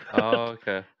 Oh,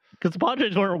 okay. Because the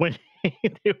Padres weren't winning.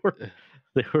 they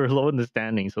were low in the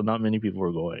standings, so not many people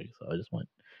were going. So I just went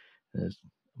and just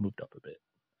moved up a bit.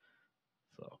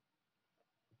 So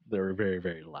they were very,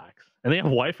 very lax. And they have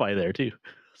Wi-Fi there too.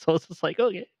 So it's just like,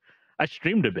 okay. I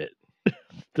streamed a bit.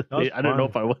 was I don't know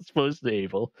if fun. I was supposed to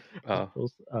able. Oh.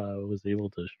 Was able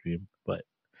to stream, but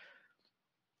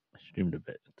I streamed a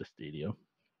bit at the stadium.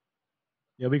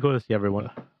 Yeah, we go to see everyone.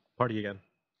 Party again.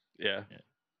 Yeah.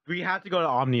 We have to go to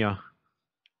Omnia.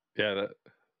 Yeah.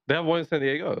 They have one in San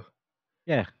Diego.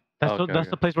 Yeah, that's Okay, that's okay.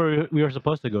 the place where we were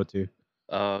supposed to go to.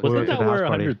 Okay. Wasn't went to that the house where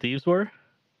party. 100 Thieves were?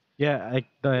 Yeah, like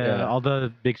Yeah. all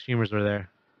the big streamers were there.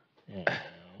 Yeah.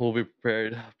 We'll be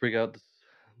prepared. Bring out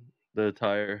the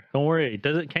attire. Don't worry.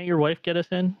 Can't your wife get us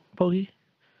in, Poggy?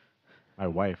 My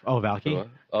wife. Oh, Valky.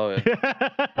 Oh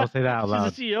yeah. Don't say that out loud.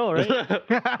 She's the CEO, right?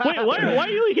 Wait, why are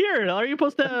you here? Are you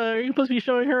supposed to be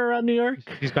showing her around New York?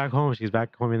 She's back home. She's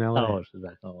back home in LA. Oh, she's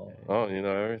back. Oh, Oh, you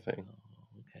know everything.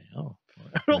 okay. Oh,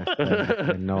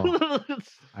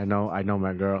 I know. I know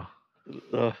my girl.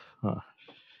 Ugh.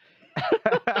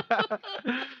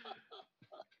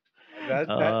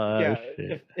 Yeah.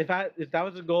 shit. If that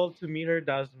was a goal to meet her,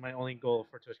 that was my only goal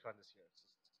for TwitchCon this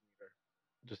year.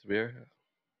 Just beer.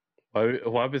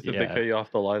 Why happens if they Yeah. cut you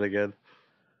off the line again?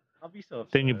 I'll be so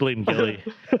upset. Then you blame Gilly.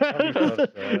 I'll be so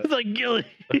upset. It's like Gilly.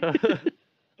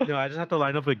 No, I just have to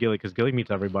line up with Gilly because Gilly meets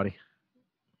everybody.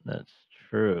 That's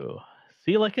true.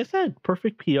 See, like I said,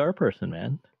 perfect PR person,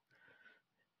 man.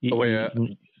 Oh, wait,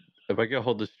 if I get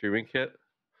hold of the streaming kit,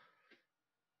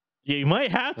 you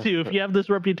might have to if you have this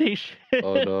reputation.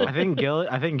 oh no, I think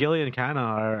Gilly and Kana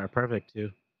are perfect too.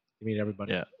 To meet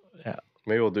everybody. Yeah.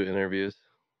 maybe we'll do interviews.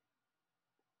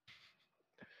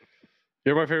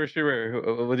 You're my favorite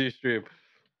streamer. What do you stream?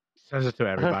 Says it to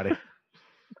everybody.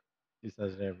 He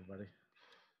says it to everybody.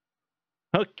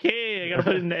 Okay, I gotta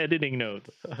put it in the editing notes.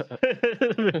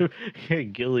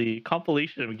 Gilly,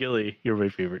 compilation of Gilly. You're my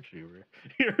favorite streamer.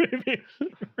 You're my favorite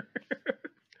streamer.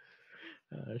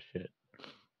 Shit.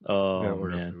 We gotta Oh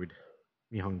order man. food.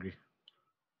 Me hungry.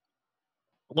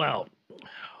 Well,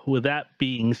 with that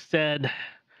being said,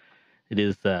 it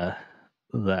is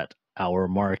that hour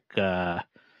mark.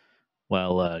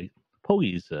 While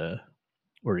Poggy's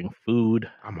ordering food.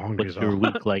 I'm hungry What's as your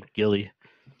well. week like, Gilly?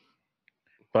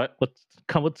 What? What's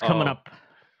coming Oh. up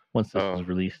once this Oh. is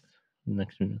released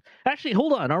next minute? Actually,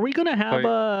 hold on. Are we gonna have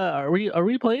Wait. are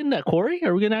we playing that Quarry?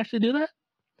 Are we gonna actually do that?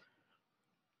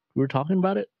 We were talking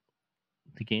about it.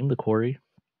 The game, the Quarry,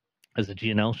 as a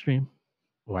GNL stream.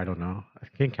 Oh, I don't know. I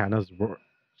think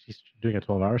she's doing a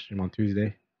 12-hour stream on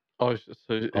Tuesday. Oh, so is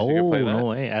she gonna Oh play that? no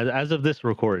way! As of this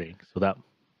recording, so that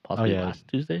possibly yeah. last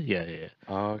Tuesday. Yeah.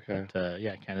 Oh, okay. But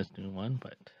yeah, Canada's doing one,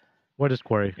 but What is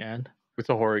Quarry? and It's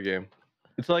a horror game.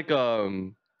 It's like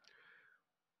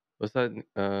what's that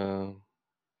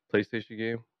PlayStation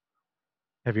game?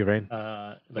 Heavy Rain.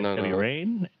 like No, Heavy no.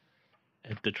 Rain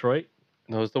at Detroit.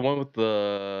 No, it's the one with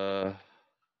the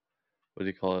what do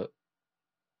you call it?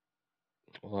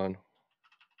 Hold on.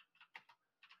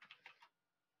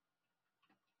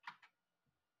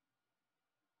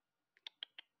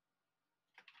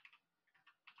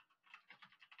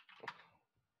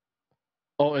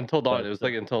 Oh, Until Dawn. But, It was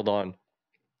like Until Dawn.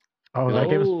 Oh, You that know?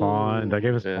 game is fun. That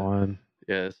game is Yeah. fun.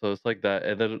 Yeah, so it's like that,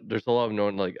 and then there's a lot of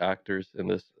known like actors in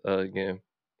this game.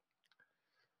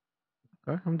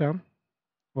 Okay, I'm down.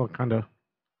 Well, kind of.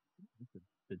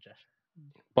 the gesture.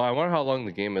 But I wonder how long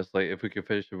the game is. Like, if we could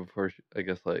finish it before I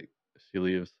guess like she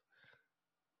leaves.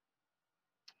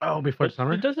 Oh, before But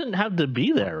summer? it doesn't have to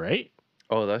be there, right?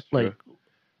 Oh, that's true.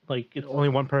 Like it's Only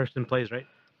one person plays, right?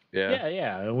 Yeah.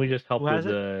 yeah, and we just help Who with has it?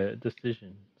 the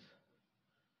decisions.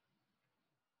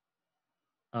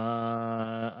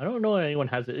 I don't know if anyone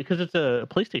has it because it's a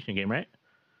PlayStation game, right?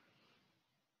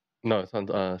 No, it's on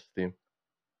Steam.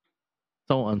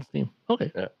 So on Steam.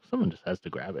 Okay, Yeah. someone just has to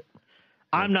grab it.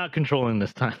 I'm not controlling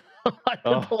this time. Like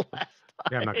Oh. the last time.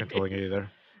 Yeah, I'm not controlling it either.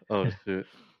 Oh shoot.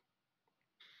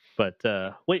 But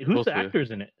wait, who's We'll the see.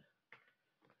 actors in it?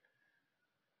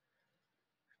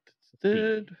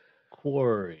 Did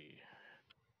Quarry.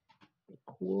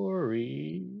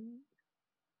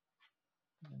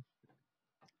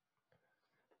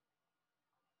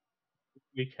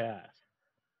 Recast.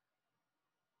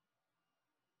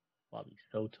 Bobby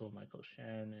Soto, Michael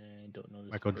Shannon. Don't know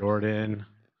this Michael person. Jordan,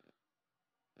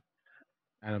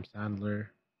 Adam Sandler.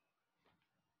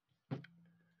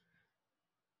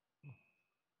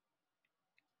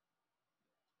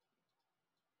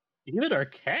 David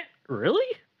Arquette? Really?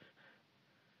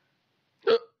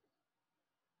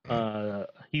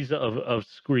 He's of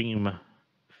Scream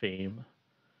fame.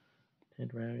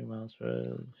 Ted Rary, Miles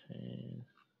Road. I'm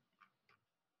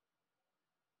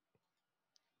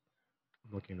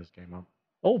looking this game up.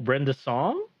 Oh, Brenda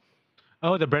Song?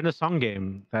 Oh, the Brenda Song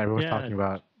game that everyone's talking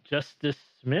about. Justice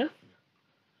Smith?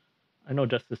 I know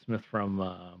Justice Smith from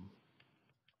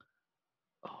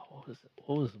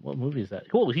what movie is that?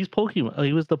 Oh, he's Pokemon.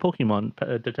 He was the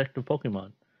Pokemon Detective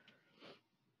Pokemon.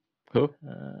 who?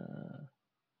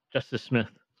 Justice Smith.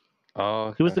 Oh,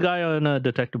 okay. He was the guy on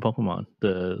Detective Pokemon,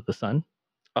 the son.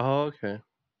 Oh, okay.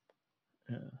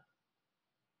 Yeah.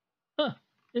 Huh.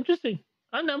 Interesting.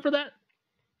 I'm down for that.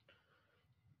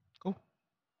 Cool.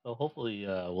 So hopefully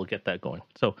we'll get that going.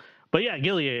 So, but yeah,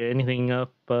 Gilly, anything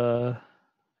up? We'll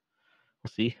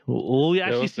see. Will we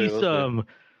actually we'll see, see we'll see. some?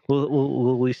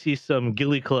 Will we see some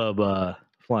Gilly Club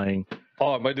flying?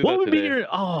 Oh, I might do What that would today. be your?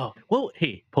 Oh, well,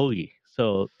 hey, Pogi.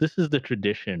 So this is the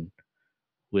tradition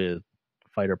with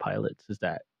fighter pilots: is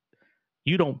that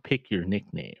you don't pick your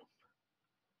nickname.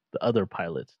 The other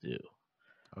pilots do.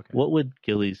 Okay. What would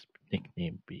Gilly's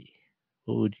nickname be?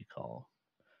 What would you call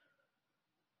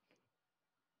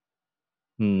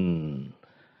him?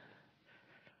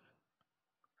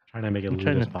 Trying to make it I'm lewd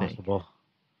trying as to think. possible.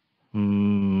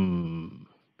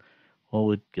 What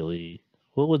would Gilly?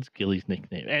 What was Gilly's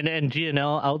nickname? And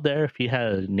GNL out there, if he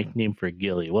had a nickname for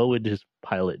Gilly, what would his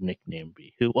pilot nickname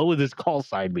be? What would his call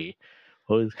sign be?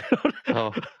 What was...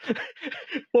 Oh.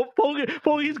 Well,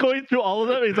 Pogi's going through all of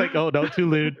them. He's like, oh no, too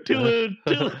lewd, too lewd,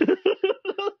 too lewd.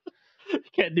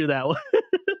 Can't do that one.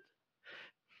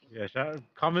 Yeah,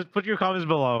 comments. Put your comments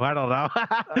below. I don't know.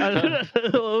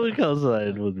 What would call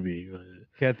sign would be?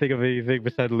 Can't think of anything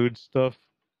besides lewd stuff.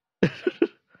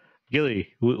 Gilly,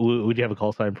 would you have a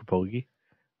call sign for Pogi?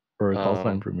 Or a call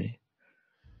sign for me?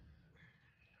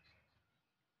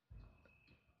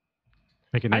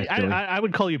 Make it nice, Gilly. I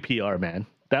would call you PR, man.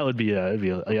 That would be that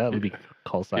would be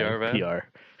call sign. PR, man? PR.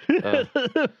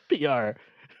 PR.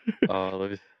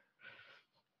 Let me.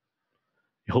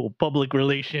 Yo, public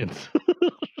relations.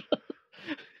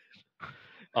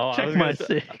 Oh, I Check was my gonna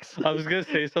say, 6. I was gonna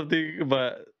say something,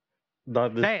 but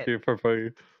not this Say it. too for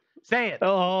you. Say it.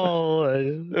 Oh,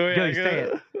 Wait, Gilly, say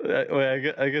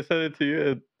it. I can send it to you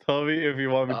and tell me if you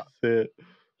want me to say it.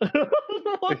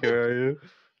 what? Okay, where are you?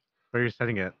 Where are you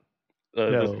sending it? No,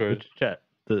 Discord. which chat?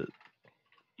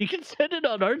 You can send it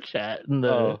on our chat in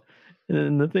Oh,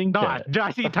 the thing No, chat.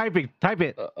 I see you typing. Type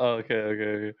it.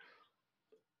 okay.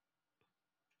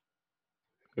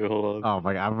 Wait, hold on. Oh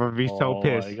my god, I'm gonna be so Oh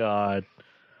pissed. my god.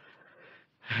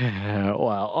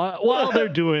 Well, while they're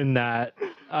doing that, You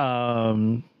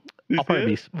I'll see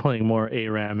probably it? be playing more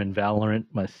ARAM and Valorant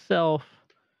myself.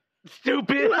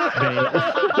 Stupid.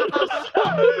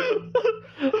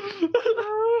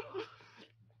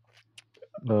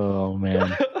 Oh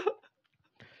man.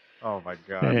 Oh my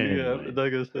god. Yeah, I'm Anyway. not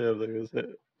gonna say it. I'm not gonna say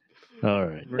it. All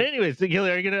right. Anyways, so Gilly,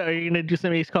 are you gonna do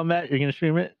some Ace Combat? You're gonna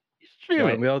stream it? Stream Yeah,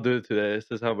 it. maybe I'll do it today. This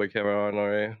is how my camera on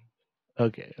already.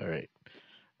 Okay. All right.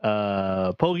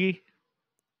 Pogi.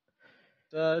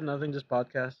 Nothing, just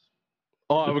podcast.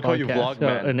 Oh, I would call you Podcast,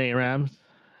 Vlogman. and ARAMs,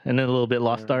 and then a little bit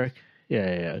Lost ARAMs. Ark.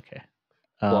 Yeah. Okay.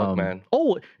 Vlogman.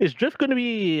 Oh, is Drift going to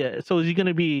be? So is he going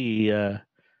to be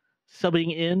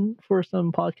subbing in for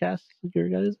some podcasts with your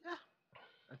guys?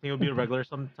 I think it'll be a regular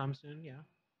sometime soon. Yeah.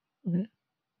 Okay.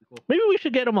 Cool. Maybe we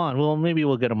should get him on. Well, maybe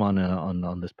we'll get him on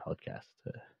this podcast.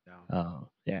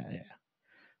 Yeah.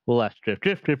 We'll ask Drift.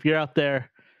 Drift, if you're out there,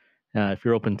 if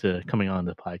you're open to coming on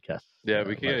the podcast. Yeah,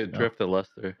 we can let us get know. Drift and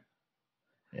Lester.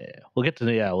 Yeah, we'll get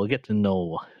to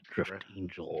know Drift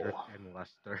Angel. Drift and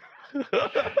Lester.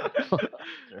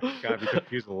 Gotta be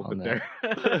confused a little On bit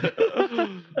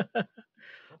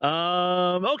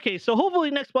there. Okay, so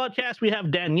hopefully next podcast we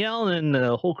have Danielle and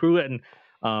the whole crew, and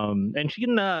she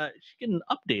can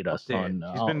update us Update. on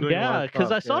She's been doing a lot of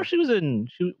because I stuff, saw yeah. she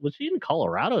was in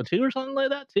Colorado too or something like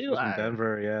that too. She was in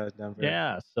Denver, yeah, Denver.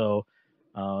 Yeah, so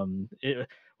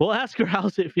we'll ask her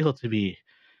how's it feel to be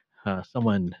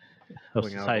someone of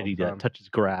Going out all society the that time. touches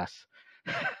grass,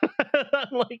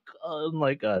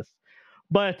 unlike us.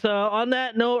 But on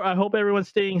that note, I hope everyone's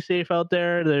staying safe out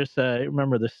there.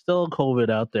 Remember, there's still COVID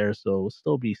out there, so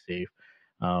still be safe.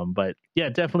 But yeah,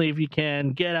 definitely if you can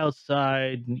get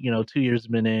outside, 2 years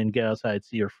been in, get outside,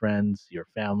 see your friends, your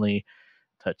family,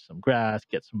 touch some grass,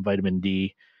 get some vitamin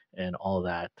D, and all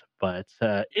that. But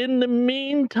in the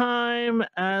meantime,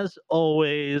 as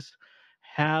always,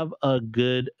 have a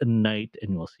good night,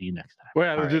 and we'll see you next time. Wait,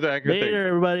 I have to do the anchor Later, thing.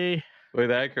 everybody. Wait,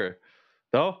 the anchor.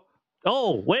 No?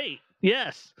 Oh, wait.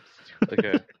 Yes.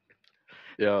 Okay.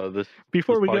 Yeah, this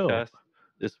Before this we go. podcast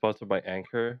is sponsored by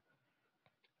Anchor,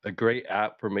 a great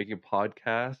app for making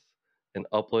podcasts and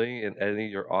uploading and editing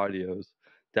your audios.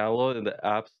 Download in the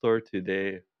App Store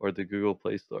today or the Google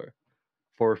Play Store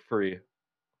for free.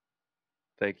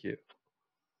 Thank you.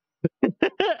 And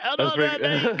That's on that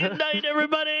very- night, good night,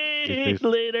 everybody. Peace.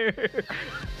 Later.